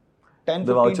spending 10,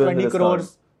 15, 20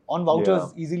 crores on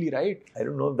vouchers easily, right? I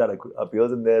don't know if that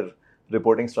appears in their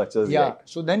reporting structures yet.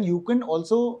 So then you can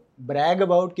also brag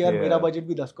about कि यार मेरा budget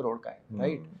भी 10 crore का है,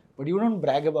 right? But you don't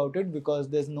brag about it because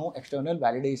there's no external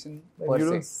validation per se. You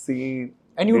don't see,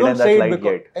 and you don't say it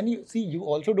because, and you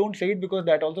also don't say it because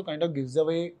that also kind of gives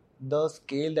away the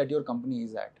scale that your company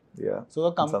is at. Yeah. So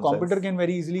a competitor can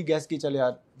very easily guess कि चल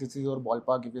यार, this is your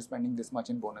ballpark if you're spending this much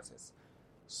in bonuses.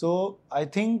 So I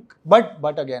think,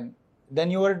 but again,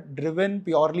 then you are driven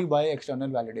purely by external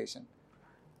validation.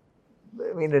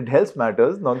 I mean, it helps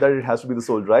matters, not that it has to be the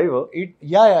sole driver.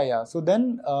 So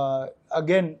then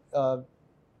again,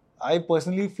 I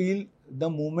personally feel the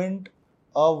moment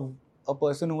of a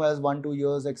person who has 1-2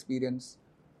 years experience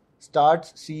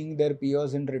starts seeing their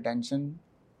peers in retention,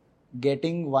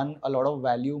 getting a lot of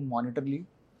value monetarily,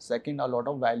 second, a lot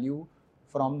of value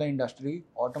from the industry,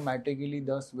 automatically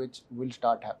the switch will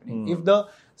start happening.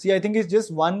 I think it's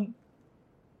just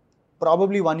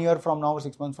probably 1 year from now,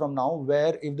 6 months from now,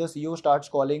 where if the CEO starts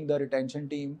calling the retention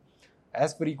team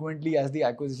as frequently as the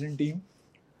acquisition team,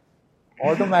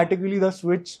 automatically the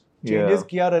switch changes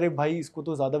कि यार अरे भाई इसको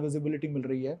तो ज़्यादा visibility मिल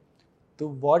रही है, तो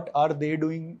what are they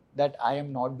doing that I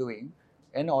am not doing,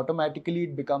 and automatically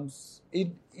it becomes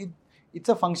it's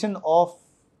a function of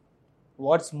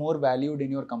what's more valued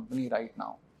in your company right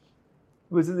now.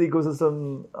 Which is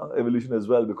ecosystem evolution as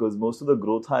well, because most of the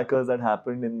growth hackers that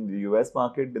happened in the US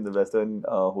market, in the Western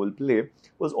whole play,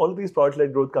 was all of these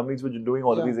product-led growth companies which are doing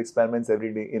all of these experiments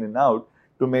every day in and out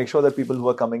to make sure that people who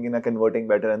are coming in are converting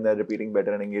better and they're repeating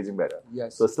better and engaging better.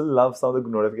 Yes. So I still love some of the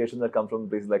notifications that come from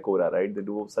places like Quora, right? They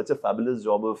do such a fabulous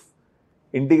job of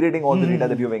integrating all the data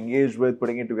that you've engaged with,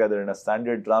 putting it together in a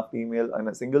standard draft email, and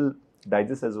a single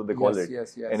digest is what they call it.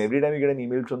 Yes. And every time you get an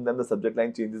email from them, the subject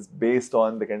line changes based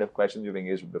on the kind of questions you've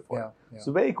engaged with before.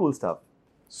 So very cool stuff.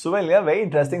 So very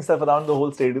interesting stuff around the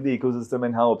whole state of the ecosystem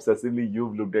and how obsessively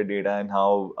you've looked at data and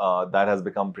how that has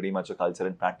become pretty much a culture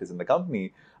and practice in the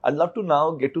company. I'd love to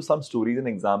now get to some stories and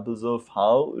examples of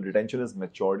how retention has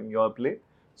matured in your play.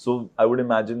 So I would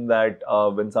imagine that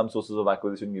when some sources of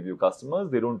acquisition give you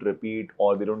customers, they don't repeat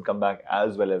or they don't come back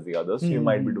as well as the others. So you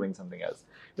might be doing something else.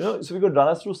 So we could run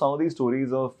us through some of these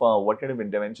stories of what kind of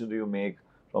interventions do you make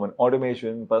from an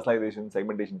automation, personalization,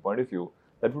 segmentation point of view.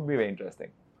 That would be very interesting.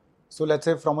 So let's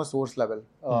say from a source level,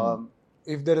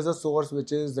 if there is a source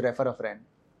which is refer a friend.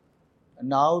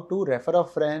 Now to refer a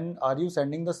friend, are you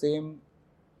sending the same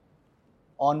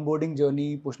onboarding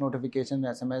journey, push notification,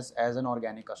 SMS as an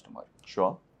organic customer?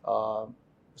 Sure.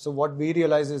 So what we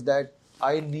realize is that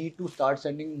I need to start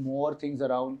sending more things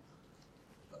around,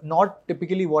 not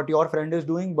typically what your friend is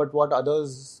doing, but what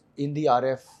others in the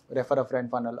refer a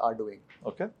friend funnel are doing.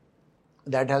 Okay.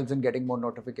 That helps in getting more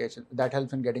notifications. That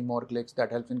helps in getting more clicks.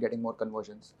 That helps in getting more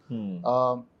conversions.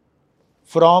 From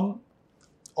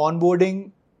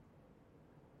onboarding,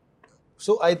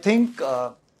 so I think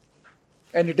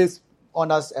and it is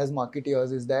on us as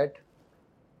marketeers, is that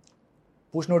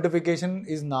push notification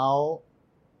is now,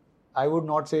 I would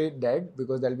not say dead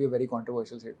because that'll be a very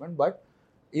controversial statement, but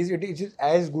it is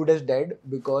as good as dead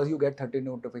because you get 30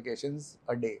 notifications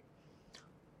a day,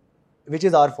 which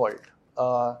is our fault.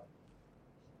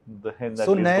 The hen that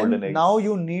So lays golden eggs. now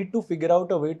you need to figure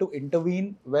out a way to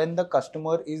intervene when the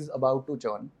customer is about to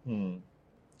churn,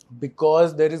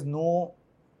 because there is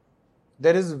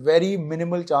very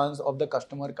minimal chance of the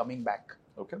customer coming back.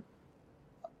 Okay.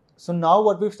 So now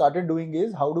what we've started doing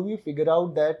is, how do we figure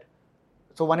out that?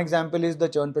 So one example is the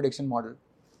churn prediction model,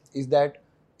 is that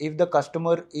if the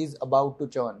customer is about to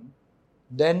churn,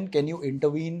 then can you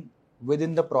intervene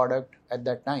within the product at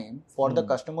that time for the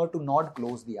customer to not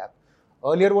close the app?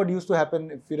 Earlier, what used to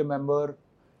happen, if you remember,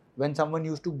 when someone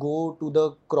used to go to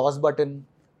the cross button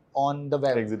on the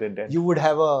web, Exit intent. you would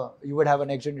have an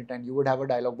exit intent, you would have a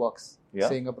dialog box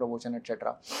saying a promotion,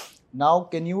 etc. Now,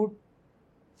 can you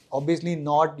obviously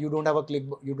not? You don't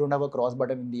have a cross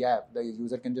button in the app. The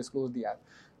user can just close the app.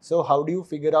 So how do you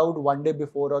figure out 1 day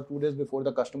before or 2 days before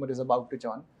the customer is about to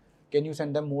churn? Can you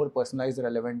send them more personalized,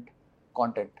 relevant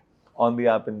content on the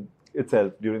app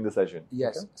itself during the session?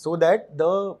 Yes, so that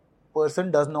the person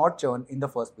does not churn in the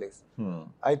first place.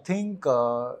 I think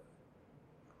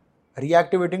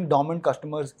reactivating dormant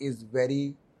customers is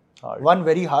very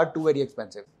hard, two, very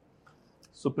expensive.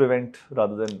 So prevent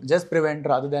rather than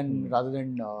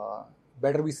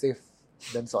better be safe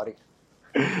than sorry.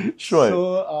 Sure.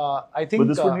 So I think, but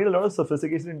this would need a lot of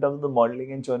sophistication in terms of the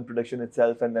modeling and churn prediction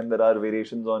itself, and then there are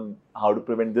variations on how to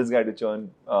prevent this guy to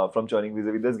churn from churning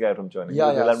vis-a-vis this guy from churning.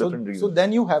 Yeah. Have different reasons. So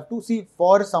then you have to see,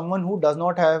 for someone who does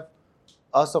not have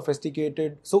a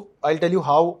sophisticated. So I'll tell you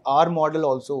how our model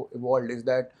also evolved. Is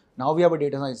that now we have a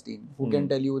data science team who can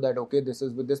tell you that, okay, this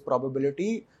is with this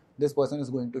probability, this person is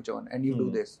going to churn, and you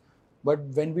do this. But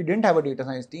when we didn't have a data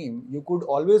science team, you could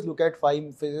always look at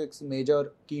 5-6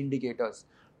 major key indicators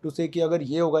to say कि अगर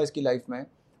ये होगा इसकी life में.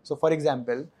 So for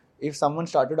example, if someone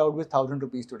started out with 1,000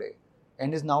 rupees today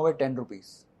and is now at 10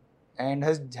 rupees and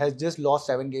has just lost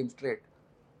 7 games straight,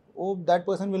 that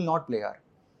person will not play.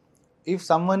 If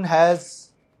someone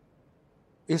is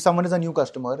a new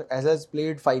customer, has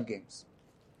played 5 games,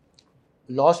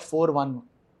 lost 4, won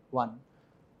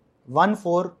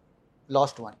 4,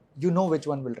 lost 1, you know which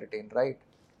one will retain, right?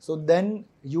 So then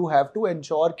you have to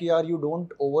ensure that you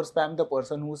don't overspam the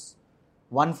person who's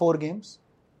won 4 games,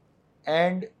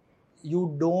 and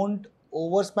you don't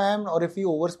overspam, or if you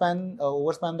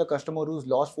overspam the customer who's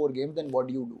lost 4 games, then what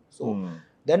do you do? So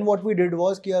then what we did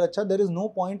was कि there is no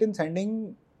point in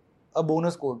sending a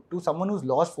bonus code to someone who's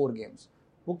lost 4 games.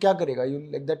 वो क्या करेगा?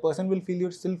 That person will feel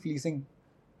you're still fleecing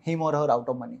him or her out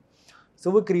of money. So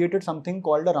we created something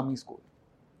called a rummy score.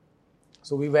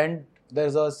 So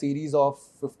there's a series of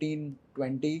 15,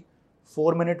 20,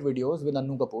 4-minute videos with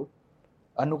Annu Kapoor.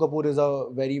 Annu Kapoor is a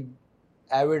very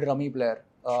avid rummy player.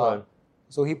 Sure.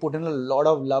 So he put in a lot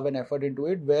of love and effort into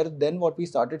it, where then what we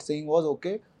started saying was,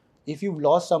 okay, if you've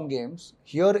lost some games,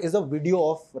 here is a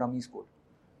video of rummy score,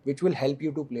 which will help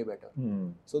you to play better.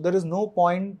 So there is no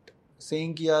point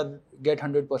saying get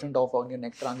 100% off on your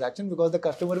next transaction, because the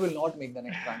customer will not make the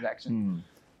next transaction.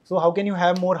 So how can you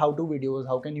have more how-to videos?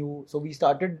 So we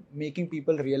started making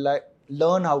people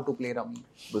learn how to play rummy.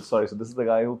 But sorry, so this is the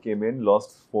guy who came in,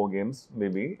 lost 4 games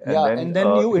maybe, and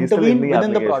then you intervene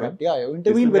within the product. Yeah, you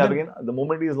intervene within. The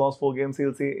moment he's lost 4 games,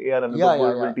 he'll say,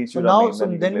 will teach you rummy. So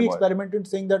then we experimented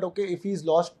saying that, okay, if he's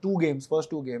lost 2 games,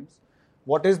 first 2 games,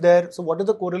 what is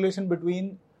the correlation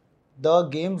between the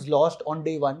games lost on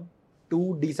day 1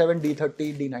 to D7,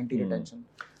 D30, D90 retention?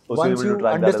 Once you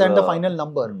understand the final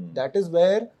number, that is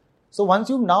where. So once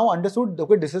you've now understood,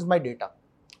 okay, this is my data,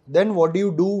 then what do you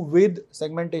do with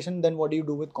segmentation? Then what do you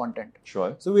do with content?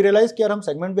 Sure. So we realized that we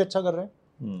segment bhi अच्छा कर रहे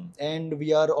हैं, and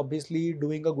we are obviously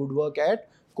doing a good work at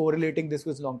correlating this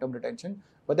with long-term retention.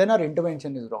 But then our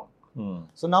intervention is wrong.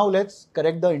 So now let's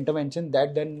correct the intervention.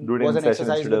 That then was an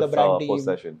exercise with the brand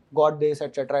team, got this,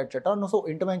 etc., etc. No, so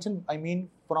intervention, I mean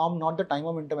from not the time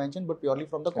of intervention, but purely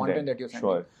from the content that you're sending.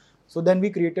 Sure. So then we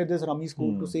created this rummy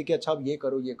scoop to say कि अच्छा अब ये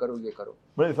करो.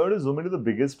 But if I were to zoom into the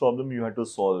biggest problem you had to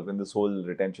solve in this whole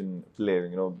retention play,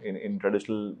 in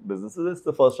traditional businesses, it's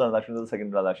the first transaction or the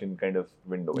second transaction kind of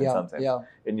window in some sense.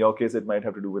 In your case, it might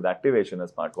have to do with activation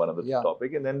as part 1 of the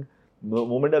topic. And then the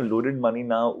moment I've loaded money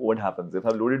now, what happens? If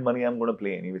I've loaded money, I'm going to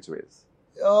play any which ways.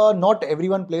 Not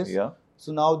everyone plays. Yeah.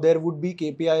 So now there would be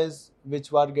KPIs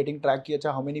which were getting tracked.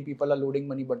 How many people are loading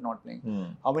money but not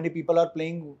playing? How many people are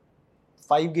playing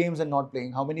 5 games and not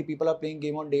playing? How many people are playing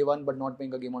game on day 1 but not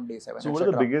playing a game on day 7? So what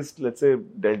are the biggest, let's say,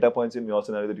 delta points in your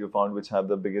scenario that you found which have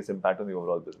the biggest impact on the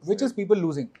overall business? Which is people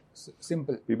losing.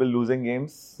 Simple. People losing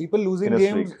games. People losing in a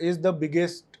games streak. is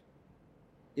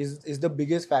the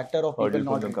biggest factor of people Hurdle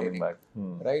not from them coming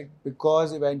retaining, back. right?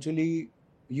 Because eventually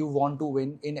you want to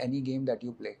win in any game that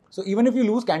you play. So even if you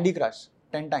lose Candy Crush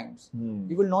 10 times,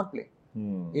 you will not play,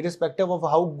 irrespective of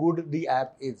how good the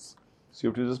app is. So you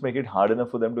have to just make it hard enough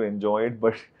for them to enjoy it,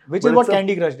 but which is what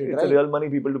Candy Crush did, it's right? It's a real money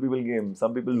people to people game.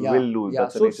 Some people will lose. Yeah.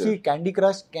 That's So the nature. see, Candy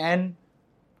Crush can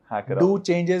do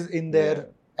changes in their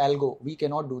algo. We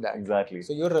cannot do that. Exactly.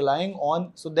 So you're relying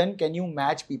on. So then, can you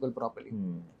match people properly?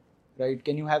 Right?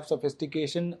 Can you have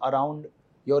sophistication around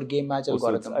your game match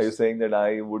algorithms? So are you saying that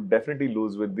I would definitely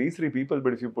lose with these 3 people,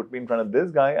 but if you put me in front of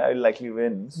this guy, I'll likely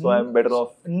win. So I'm better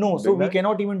off. No, so we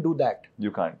cannot even do that.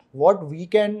 You can't. What we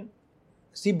can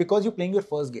see, because you're playing your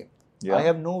first game, I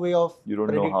have no way of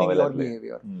predicting your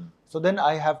behavior. So then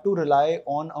I have to rely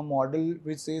on a model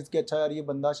which says कि अच्छा यार ये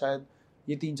बंदा शायद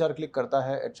ये 3-4 click करता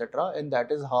है, etc. And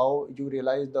that is how you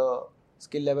realize the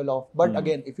skill level of. But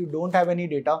again, if you don't have any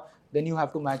data, then you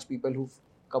have to match people who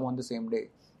come on the same day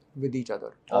with each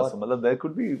other. So there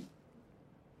could be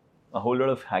a whole lot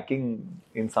of hacking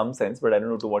in some sense, but I don't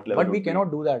know to what level. But we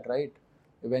cannot do that, right?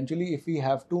 Eventually, if we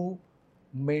have to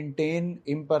maintain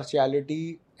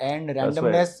impartiality and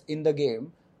randomness in the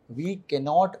game, we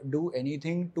cannot do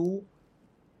anything to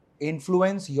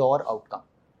influence your outcome.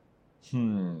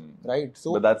 Right?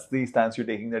 So, but that's the stance you're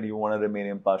taking, that you want to remain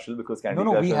impartial because Candy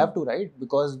Crush. No, we have to, right?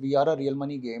 Because we are a real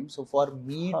money game. So for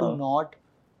me to not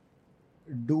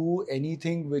do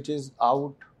anything which is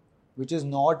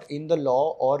not in the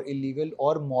law or illegal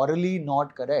or morally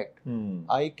not correct,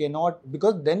 I cannot,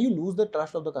 because then you lose the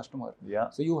trust of the customer. Yeah.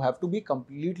 So you have to be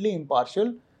completely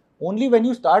impartial. Only when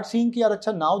you start seeing ki yaar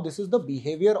acha, now this is the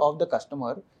behavior of the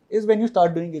customer, is when you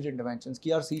start doing these interventions. Ki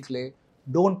yaar seek le,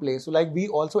 don't play. So like we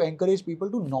also encourage people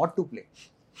to not to play.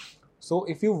 So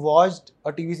if you watched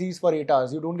a TV series for 8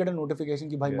 hours, you don't get a notification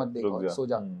ki bhai mat dekho, so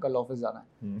ja, kal office jana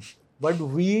hai. But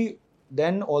we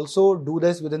then also do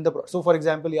this within the. So for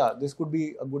example, this could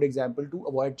be a good example to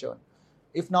avoid churn.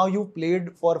 If now you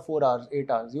played for 4 hours, 8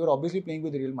 hours, you're obviously playing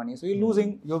with real money. So you're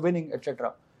losing, you're winning,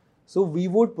 etc. So we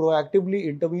would proactively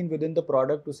intervene within the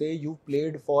product to say you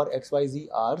played for XYZ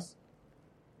hours.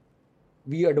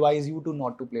 We advise you to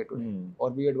not to play today, or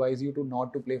we advise you to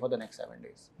not to play for the next 7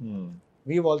 days.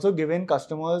 We've also given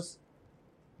customers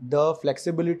the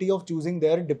flexibility of choosing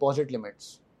their deposit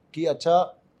limits. Ki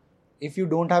acha, if you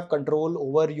don't have control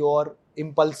over your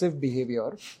impulsive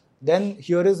behavior, then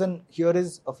here is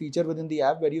a feature within the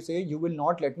app where you say you will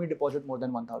not let me deposit more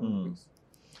than 1,000 rupees.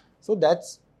 So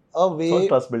that's a way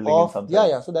trust building of in some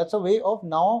sense. So that's a way of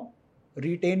now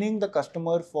retaining the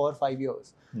customer for 5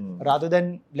 years, rather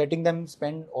than letting them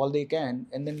spend all they can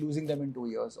and then losing them in 2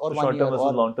 years or 1 year. Short-term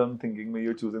versus long-term thinking, where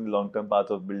you're choosing the long-term path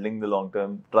of building the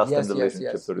long-term trust and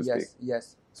relationship, so to speak.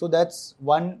 Yes. So that's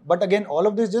one. But again, all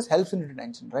of this just helps in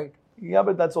retention, right? Yeah,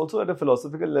 but that's also at a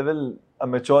philosophical level a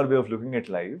mature way of looking at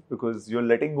life, because you're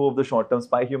letting go of the short-term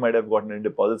spike you might have gotten in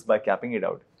deposits by capping it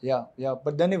out. Yeah.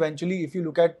 But then eventually, if you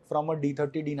look at from a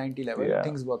D30, D90 level,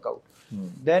 things work out.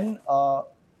 Then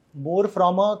more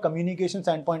from a communication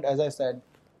standpoint, as I said,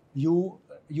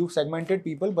 you've segmented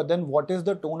people, but then what is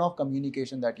the tone of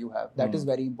communication that you have? That is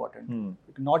very important.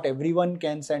 Not everyone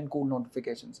can send cool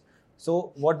notifications.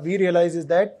 So what we realize is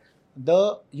that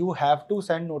you have to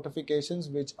send notifications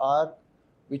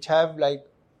which have like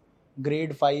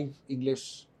grade 5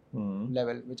 English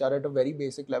level, which are at a very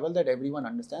basic level that everyone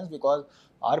understands, because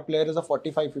our player is a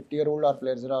 45, 50-year-old, our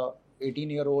players are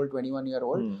 18-year-old,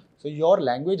 21-year-old. So your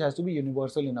language has to be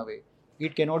universal in a way.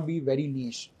 It cannot be very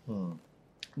niche.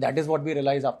 That is what we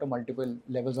realize after multiple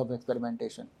levels of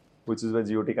experimentation. Which is where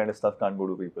GOT kind of stuff can't go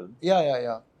to people.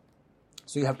 Yeah.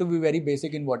 So you have to be very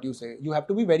basic in what you say. You have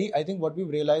to be very, I think what we've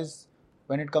realized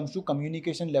when it comes to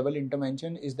communication level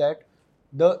intervention is that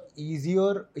the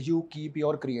easier you keep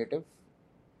your creative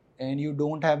and you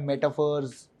don't have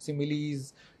metaphors,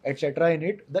 similes, etc. in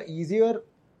it, the easier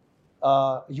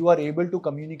you are able to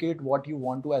communicate what you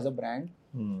want to as a brand.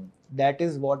 That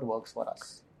is what works for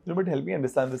us. No, but help me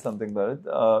understand this something,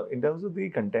 Bharat. In terms of the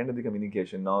content and the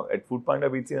communication, now at Food Panda,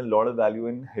 we've seen a lot of value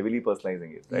in heavily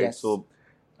personalizing it, right? Yes. So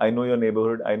I know your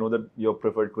neighborhood, I know your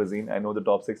preferred cuisine, I know the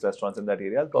top 6 restaurants in that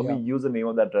area. I'll probably use the name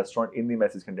of that restaurant in the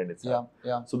message content itself.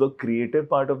 So the creative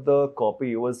part of the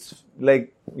copy was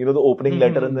like, the opening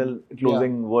letter and the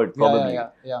closing word, probably.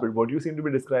 But what you seem to be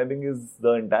describing is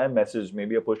the entire message,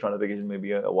 maybe a push notification,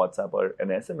 maybe a WhatsApp or an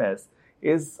SMS,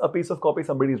 is a piece of copy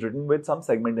somebody's written with some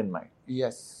segment in mind.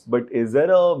 Yes. But is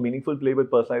there a meaningful play with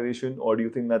personalization, or do you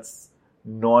think that's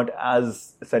not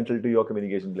as central to your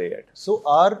communication play yet? So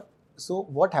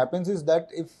what happens is that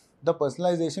if the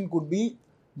personalization could be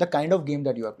the kind of game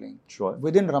that you are playing. Sure.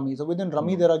 Within Rummy. So within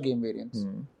Rummy, there are game variants.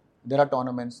 There are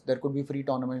tournaments. There could be free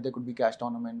tournaments. There could be cash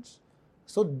tournaments.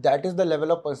 So that is the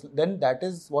level of then that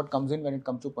is what comes in when it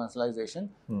comes to personalization.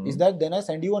 Is that then I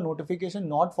send you a notification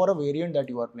not for a variant that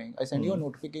you are playing. I send you a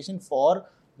notification for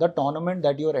the tournament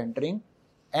that you are entering,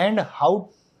 and how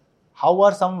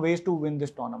are some ways to win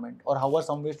this tournament, or how are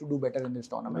some ways to do better in this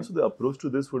tournament. So the approach to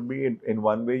this would be in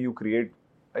one way you create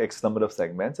X number of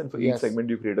segments, and for each segment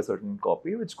you create a certain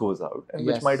copy which goes out and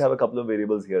which might have a couple of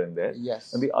variables here and there.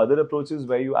 And the other approach is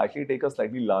where you actually take a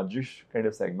slightly largish kind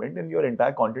of segment and your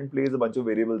entire content plays a bunch of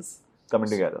variables coming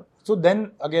together. So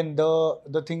then again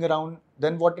the thing around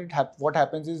then what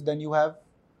happens is then you have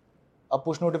a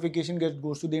push notification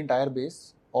goes to the entire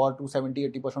base, or to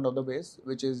 70-80% of the base,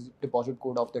 which is deposit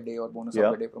code of the day or bonus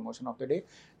of the day, promotion of the day.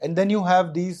 And then you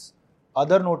have these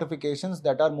other notifications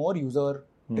that are more user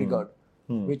triggered,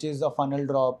 which is a funnel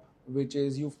drop, which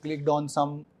is you've clicked on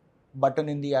some button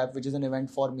in the app, which is an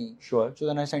event for me. Sure. So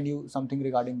then I send you something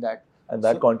regarding that. And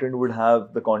that content would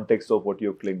have the context of what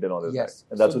you've clicked and all of that.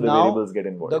 And that's where the variables get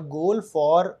involved. The goal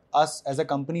for us as a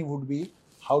company would be,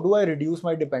 how do I reduce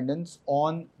my dependence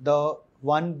on the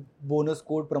one bonus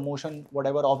code promotion,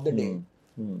 whatever of the day?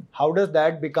 How does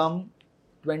that become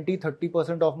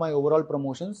 20-30% of my overall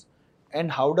promotions?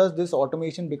 And how does this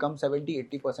automation become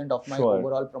 70-80% of my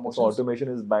overall promotions? So automation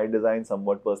is by design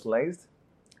somewhat personalized.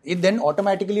 It then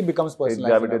automatically becomes personalized.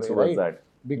 It gravitates towards that.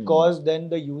 Because then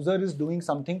the user is doing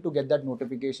something to get that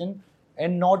notification,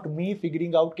 and not me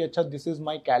figuring out, this is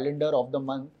my calendar of the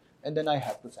month and then I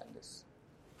have to send this.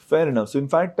 Fair enough. So in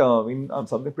fact,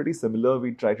 something pretty similar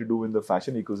we try to do in the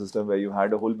fashion ecosystem, where you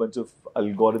had a whole bunch of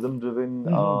algorithm-driven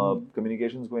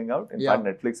communications going out. In fact,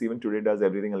 Netflix even today does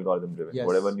everything algorithm-driven.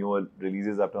 Whatever new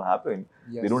releases have to happen,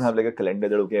 they don't have like a calendar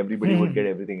that, everybody would get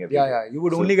everything every day. You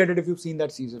would only get it if you've seen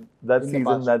that season. That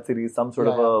series, some sort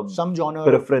of some genre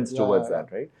preference towards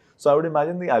that, right? So I would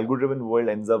imagine the algo-driven world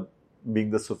ends up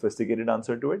being the sophisticated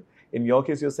answer to it. In your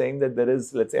case, you're saying that there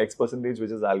is, let's say, X percentage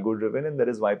which is algo-driven, and there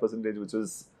is Y percentage which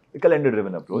is the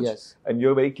calendar-driven approach. And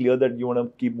you're very clear that you want to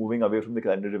keep moving away from the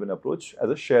calendar-driven approach as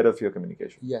a share of your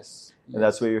communication. And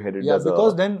that's where you're headed.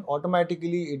 Because then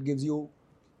automatically it gives you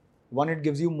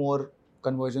more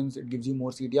conversions, it gives you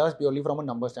more CTRs purely from a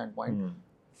number standpoint.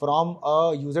 From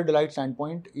a user delight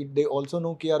standpoint, they also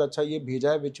know कि यार अच्छा ये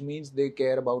भेजा है, which means they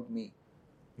care about me.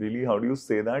 Really? How do you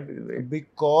say that?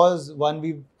 Because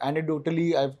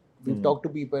we've talked to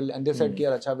people and they said,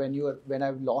 when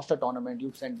I've lost a tournament,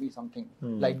 you've sent me something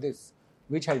like this,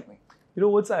 which helped me. You know,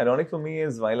 what's ironic for me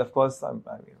is, while of course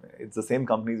it's the same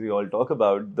companies we all talk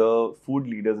about, the food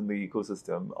leaders in the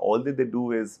ecosystem, all that they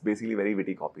do is basically very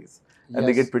witty copies. And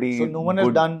they get pretty So no one has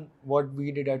done what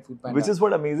we did at Food Panda. Which is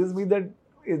what amazes me, that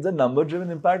is the number-driven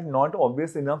impact not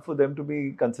obvious enough for them to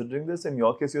be considering this? In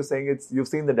your case, you're saying you've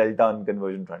seen the delta on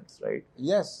conversion fronts, right?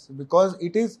 Yes, because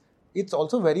it's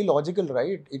also very logical,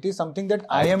 right? It is something that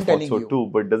I am telling you. too,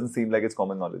 but it doesn't seem like it's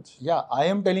common knowledge. Yeah, I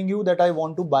am telling you that I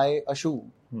want to buy a shoe.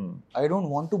 I don't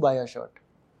want to buy a shirt.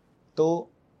 So,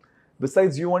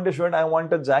 besides, you want a shirt, I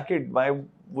want a jacket. Why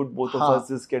would both of us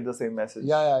just get the same message?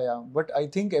 Yeah. But I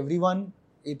think everyone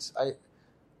goes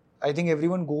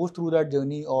through that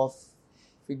journey of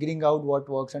figuring out what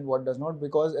works and what does not,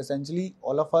 because essentially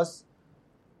all of us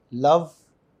love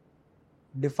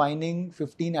defining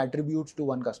 15 attributes to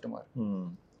one customer.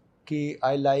 Ki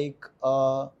I like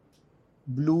a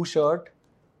blue shirt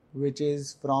which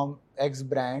is from X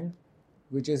brand,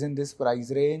 which is in this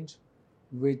price range,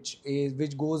 which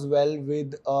goes well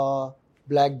with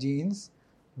black jeans,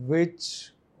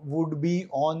 which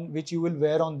you will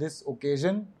wear on this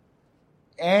occasion,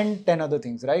 and 10 other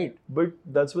things, right? But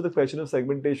that's where the question of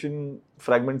segmentation,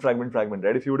 fragment,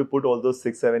 right? If you were to put all those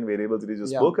 6-7 variables that you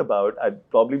just spoke about, I'd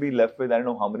probably be left with, I don't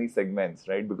know how many segments,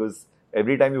 right? Because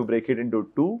every time you break it into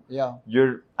 2,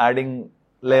 you're adding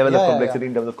level of complexity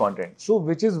in terms of content. So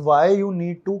which is why you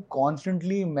need to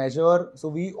constantly measure. So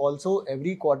we also,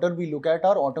 every quarter, we look at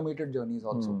our automated journeys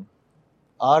also.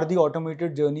 Are the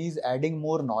automated journeys adding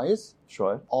more noise?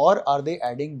 Sure. Or are they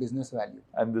adding business value?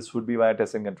 And this would be via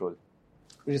test and control.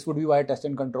 this would be via test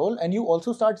and control, and you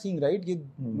also start seeing, right, कि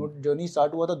journey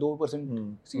start हुआ था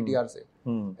 2% CTR से,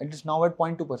 and it's now at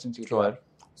 0.2% CTR. Sure.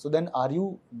 So then, are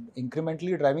you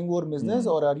incrementally driving more business,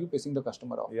 or are you pissing the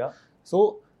customer off? Yeah.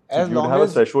 So as you'd long have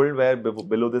as a threshold where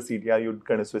below the CTR you'd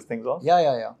kind of switch things off.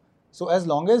 Yeah. So as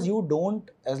long as you don't,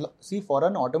 see, for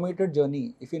an automated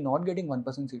journey, if you're not getting 1%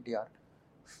 CTR,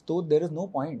 so there is no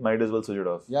point. Might as well switch it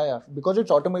off. Yeah, because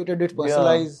it's automated, it's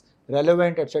personalized,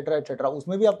 relevant, etc.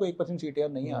 उसमें भी आपको 1% CTR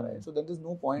नहीं आ रहा है. So then there's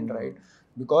no point, right?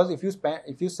 Because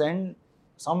if you send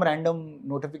some random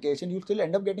notification, you still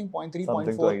end up getting 0.3,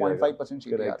 0.4, 0.5%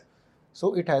 CTR. Correct.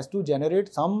 So it has to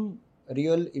generate some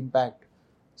real impact.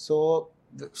 So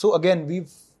again,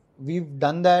 we've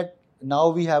done that. Now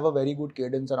we have a very good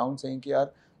cadence around saying कि यार,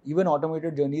 even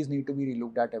automated journeys need to be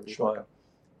relooked at every quarter.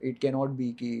 It cannot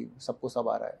be कि सबको सब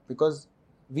आ रहा है, because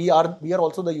we are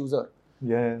also the user.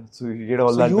 Yeah, so you get all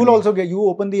so that. So you will also get, you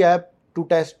open the app to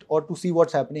test or to see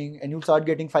what's happening, and you'll start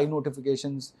getting 5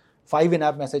 notifications, 5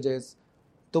 in-app messages.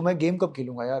 तो मैं game कब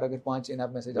खेलूँगा यार अगर 5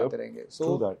 in-app message आते रहेंगे.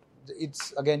 So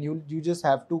it's again, you just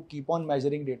have to keep on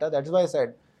measuring data. That's why I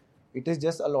said it is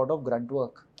just a lot of grunt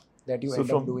work that you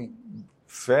end up doing.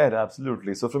 Fair,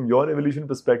 absolutely. So from your evolution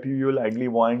perspective, you will ideally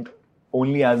want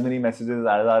only as many messages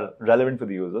as are relevant for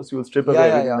the users. So you will strip away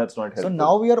everything that's not helpful. So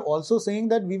now we are also saying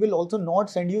that we will also not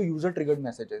send you user-triggered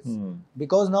messages.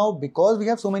 Because we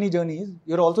have so many journeys,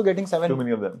 you're also getting 7 too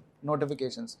many of them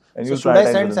notifications. And so should I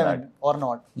send 7 or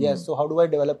not? Yes. So how do I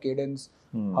develop cadence?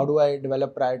 How do I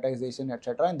develop prioritization,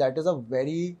 etc.? And that is a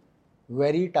very,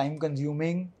 very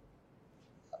time-consuming,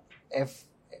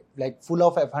 full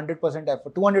of 100%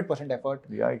 effort, 200%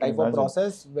 effort type of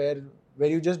process where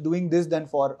you're just doing this then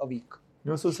for a week.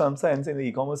 So sometimes in the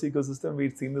e-commerce ecosystem,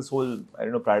 we've seen this whole,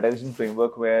 prioritization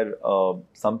framework where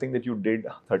something that you did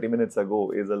 30 minutes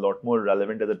ago is a lot more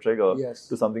relevant as a trigger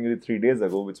to something you did 3 days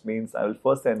ago, which means I will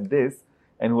first send this,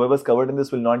 and whoever's covered in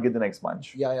this will not get the next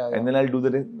bunch. And then I'll do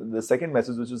the second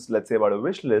message, which is, let's say, about a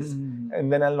wish list,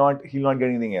 and then he'll not get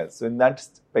anything else. So in that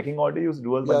pecking order, you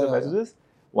do a bunch of messages.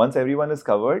 Once everyone is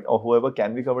covered, or whoever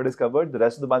can be covered is covered, the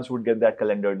rest of the bunch would get that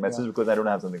calendared message because I don't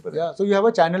have something for them. Yeah, so you have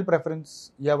a channel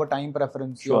preference, you have a time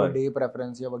preference, you have a day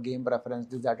preference, you have a game preference,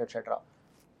 this, that, etc.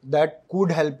 That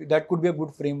could help. That could be a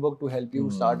good framework to help you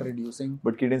start reducing.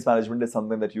 But cadence management is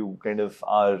something that you kind of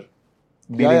are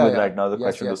dealing with right now, the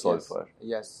question to solve for.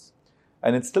 Yes.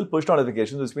 And it's still push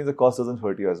notifications, which means the cost doesn't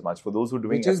hurt you as much. For those who are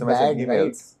doing SMS bad, and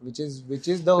emails. Right? Which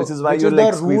is the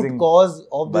root cause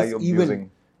of this evil.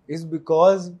 Is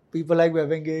because people like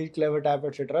WebEngage, CleverTap,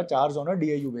 etc. charge on a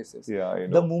DAU basis. Yeah, I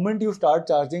know. The moment you start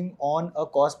charging on a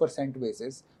cost percent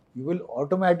basis, you will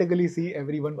automatically see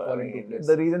everyone fall into place.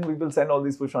 The reason people send all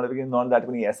these push notifications, not that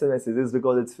many SMSs, is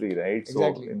because it's free, right?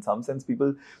 Exactly. So in some sense,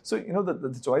 people... So,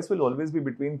 the choice will always be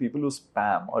between people who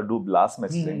spam or do blast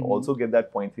messaging, also get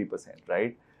that 0.3%,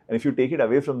 right? And if you take it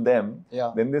away from them,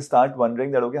 then they start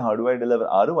wondering that, okay, how do I deliver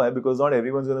ROI? Because not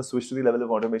everyone's going to switch to the level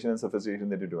of automation and sophistication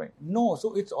that you're doing. No,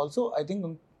 so it's also, I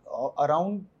think,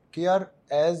 around KR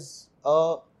as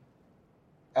a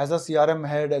CRM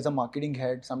head, as a marketing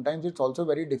head, sometimes it's also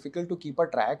very difficult to keep a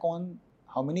track on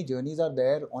how many journeys are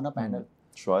there on a panel.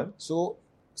 Sure. So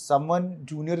someone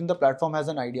junior in the platform has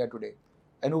an idea today,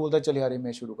 and वो बोलता है चल यार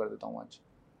मैं शुरू कर देता हूँ आज.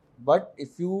 But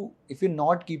if you're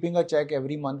not keeping a check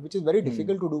every month, which is very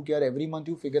difficult to do, KR, every month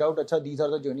you figure out, acha, these are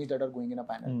the journeys that are going in a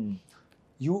panel.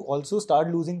 You also start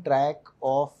losing track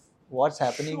of what's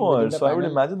happening within the so panel. I would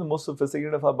imagine the most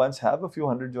sophisticated of our bunch have a few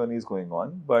hundred journeys going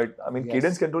on. But I mean,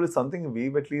 cadence control is something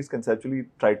we've at least conceptually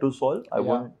tried to solve. I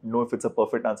won't know if it's a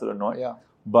perfect answer or not.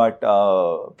 But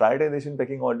prioritization,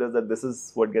 pecking orders, that this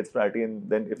is what gets priority, and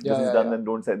then if this is done, then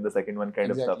don't send the second one kind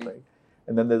of stuff, right?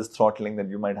 And then there's throttling, that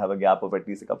you might have a gap of at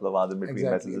least a couple of hours in between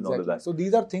messages and all of that. So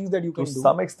these are things that you can do. To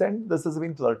some extent, this has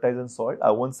been prioritized and solved.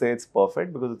 I won't say it's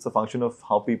perfect because it's a function of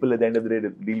how people at the end of the day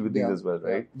deal with these as well,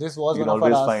 right? This was one of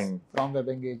our asks from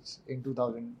WebEngage in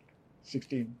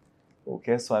 2016.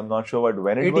 Okay, so I'm not sure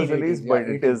when it was released, but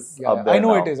it is up there I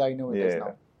know now. it is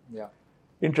now. Yeah.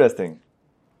 Interesting.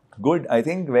 Good. I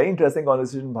think very interesting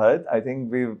conversation, Bharat. I think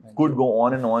we could go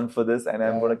on and on for this, and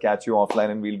I'm going to catch you offline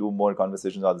and we'll do more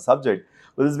conversations on the subject.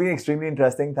 But this has been extremely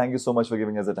interesting. Thank you so much for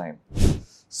giving us the time.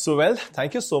 So, well,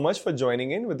 thank you so much for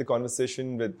joining in with the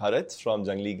conversation with Bharat from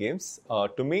Junglee Games.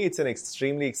 To me, it's an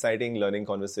extremely exciting learning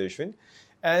conversation,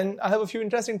 and I have a few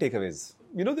interesting takeaways.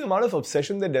 The amount of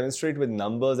obsession they demonstrate with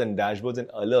numbers and dashboards and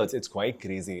alerts, it's quite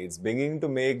crazy. It's beginning to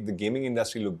make the gaming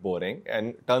industry look boring,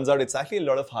 and turns out it's actually a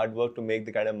lot of hard work to make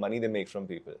the kind of money they make from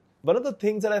people. One of the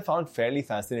things that I found fairly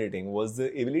fascinating was the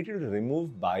ability to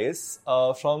remove bias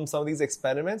from some of these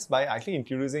experiments by actually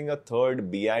introducing a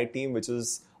third BI team, which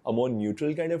is a more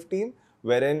neutral kind of team,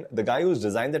 wherein the guy who's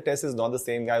designed the test is not the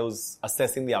same guy who's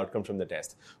assessing the outcome from the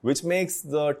test, which makes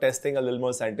the testing a little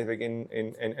more scientific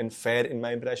and fair in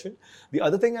my impression. The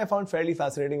other thing I found fairly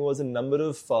fascinating was the number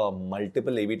of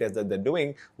multiple A/B tests that they're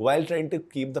doing while trying to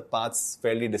keep the paths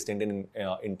fairly distinct and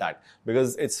intact,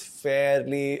 because it's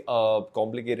fairly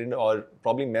complicated or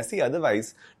probably messy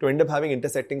otherwise to end up having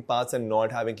intersecting paths and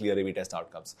not having clear A/B test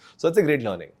outcomes. So that's a great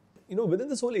learning. Within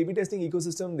this whole A/B testing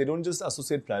ecosystem, they don't just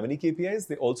associate primary KPIs,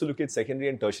 they also look at secondary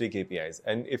and tertiary KPIs.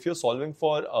 And if you're solving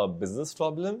for a business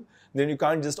problem, then you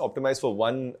can't just optimize for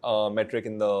one metric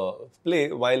in the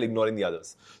play while ignoring the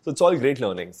others. So it's all great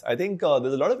learnings. I think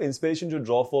there's a lot of inspiration to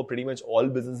draw for pretty much all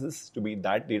businesses to be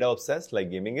that data obsessed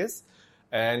like gaming is.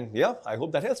 And yeah, I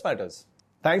hope that helps matters.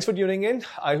 Thanks for tuning in.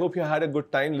 I hope you had a good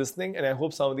time listening, and I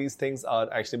hope some of these things are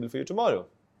actionable for you tomorrow.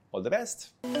 All the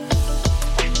best.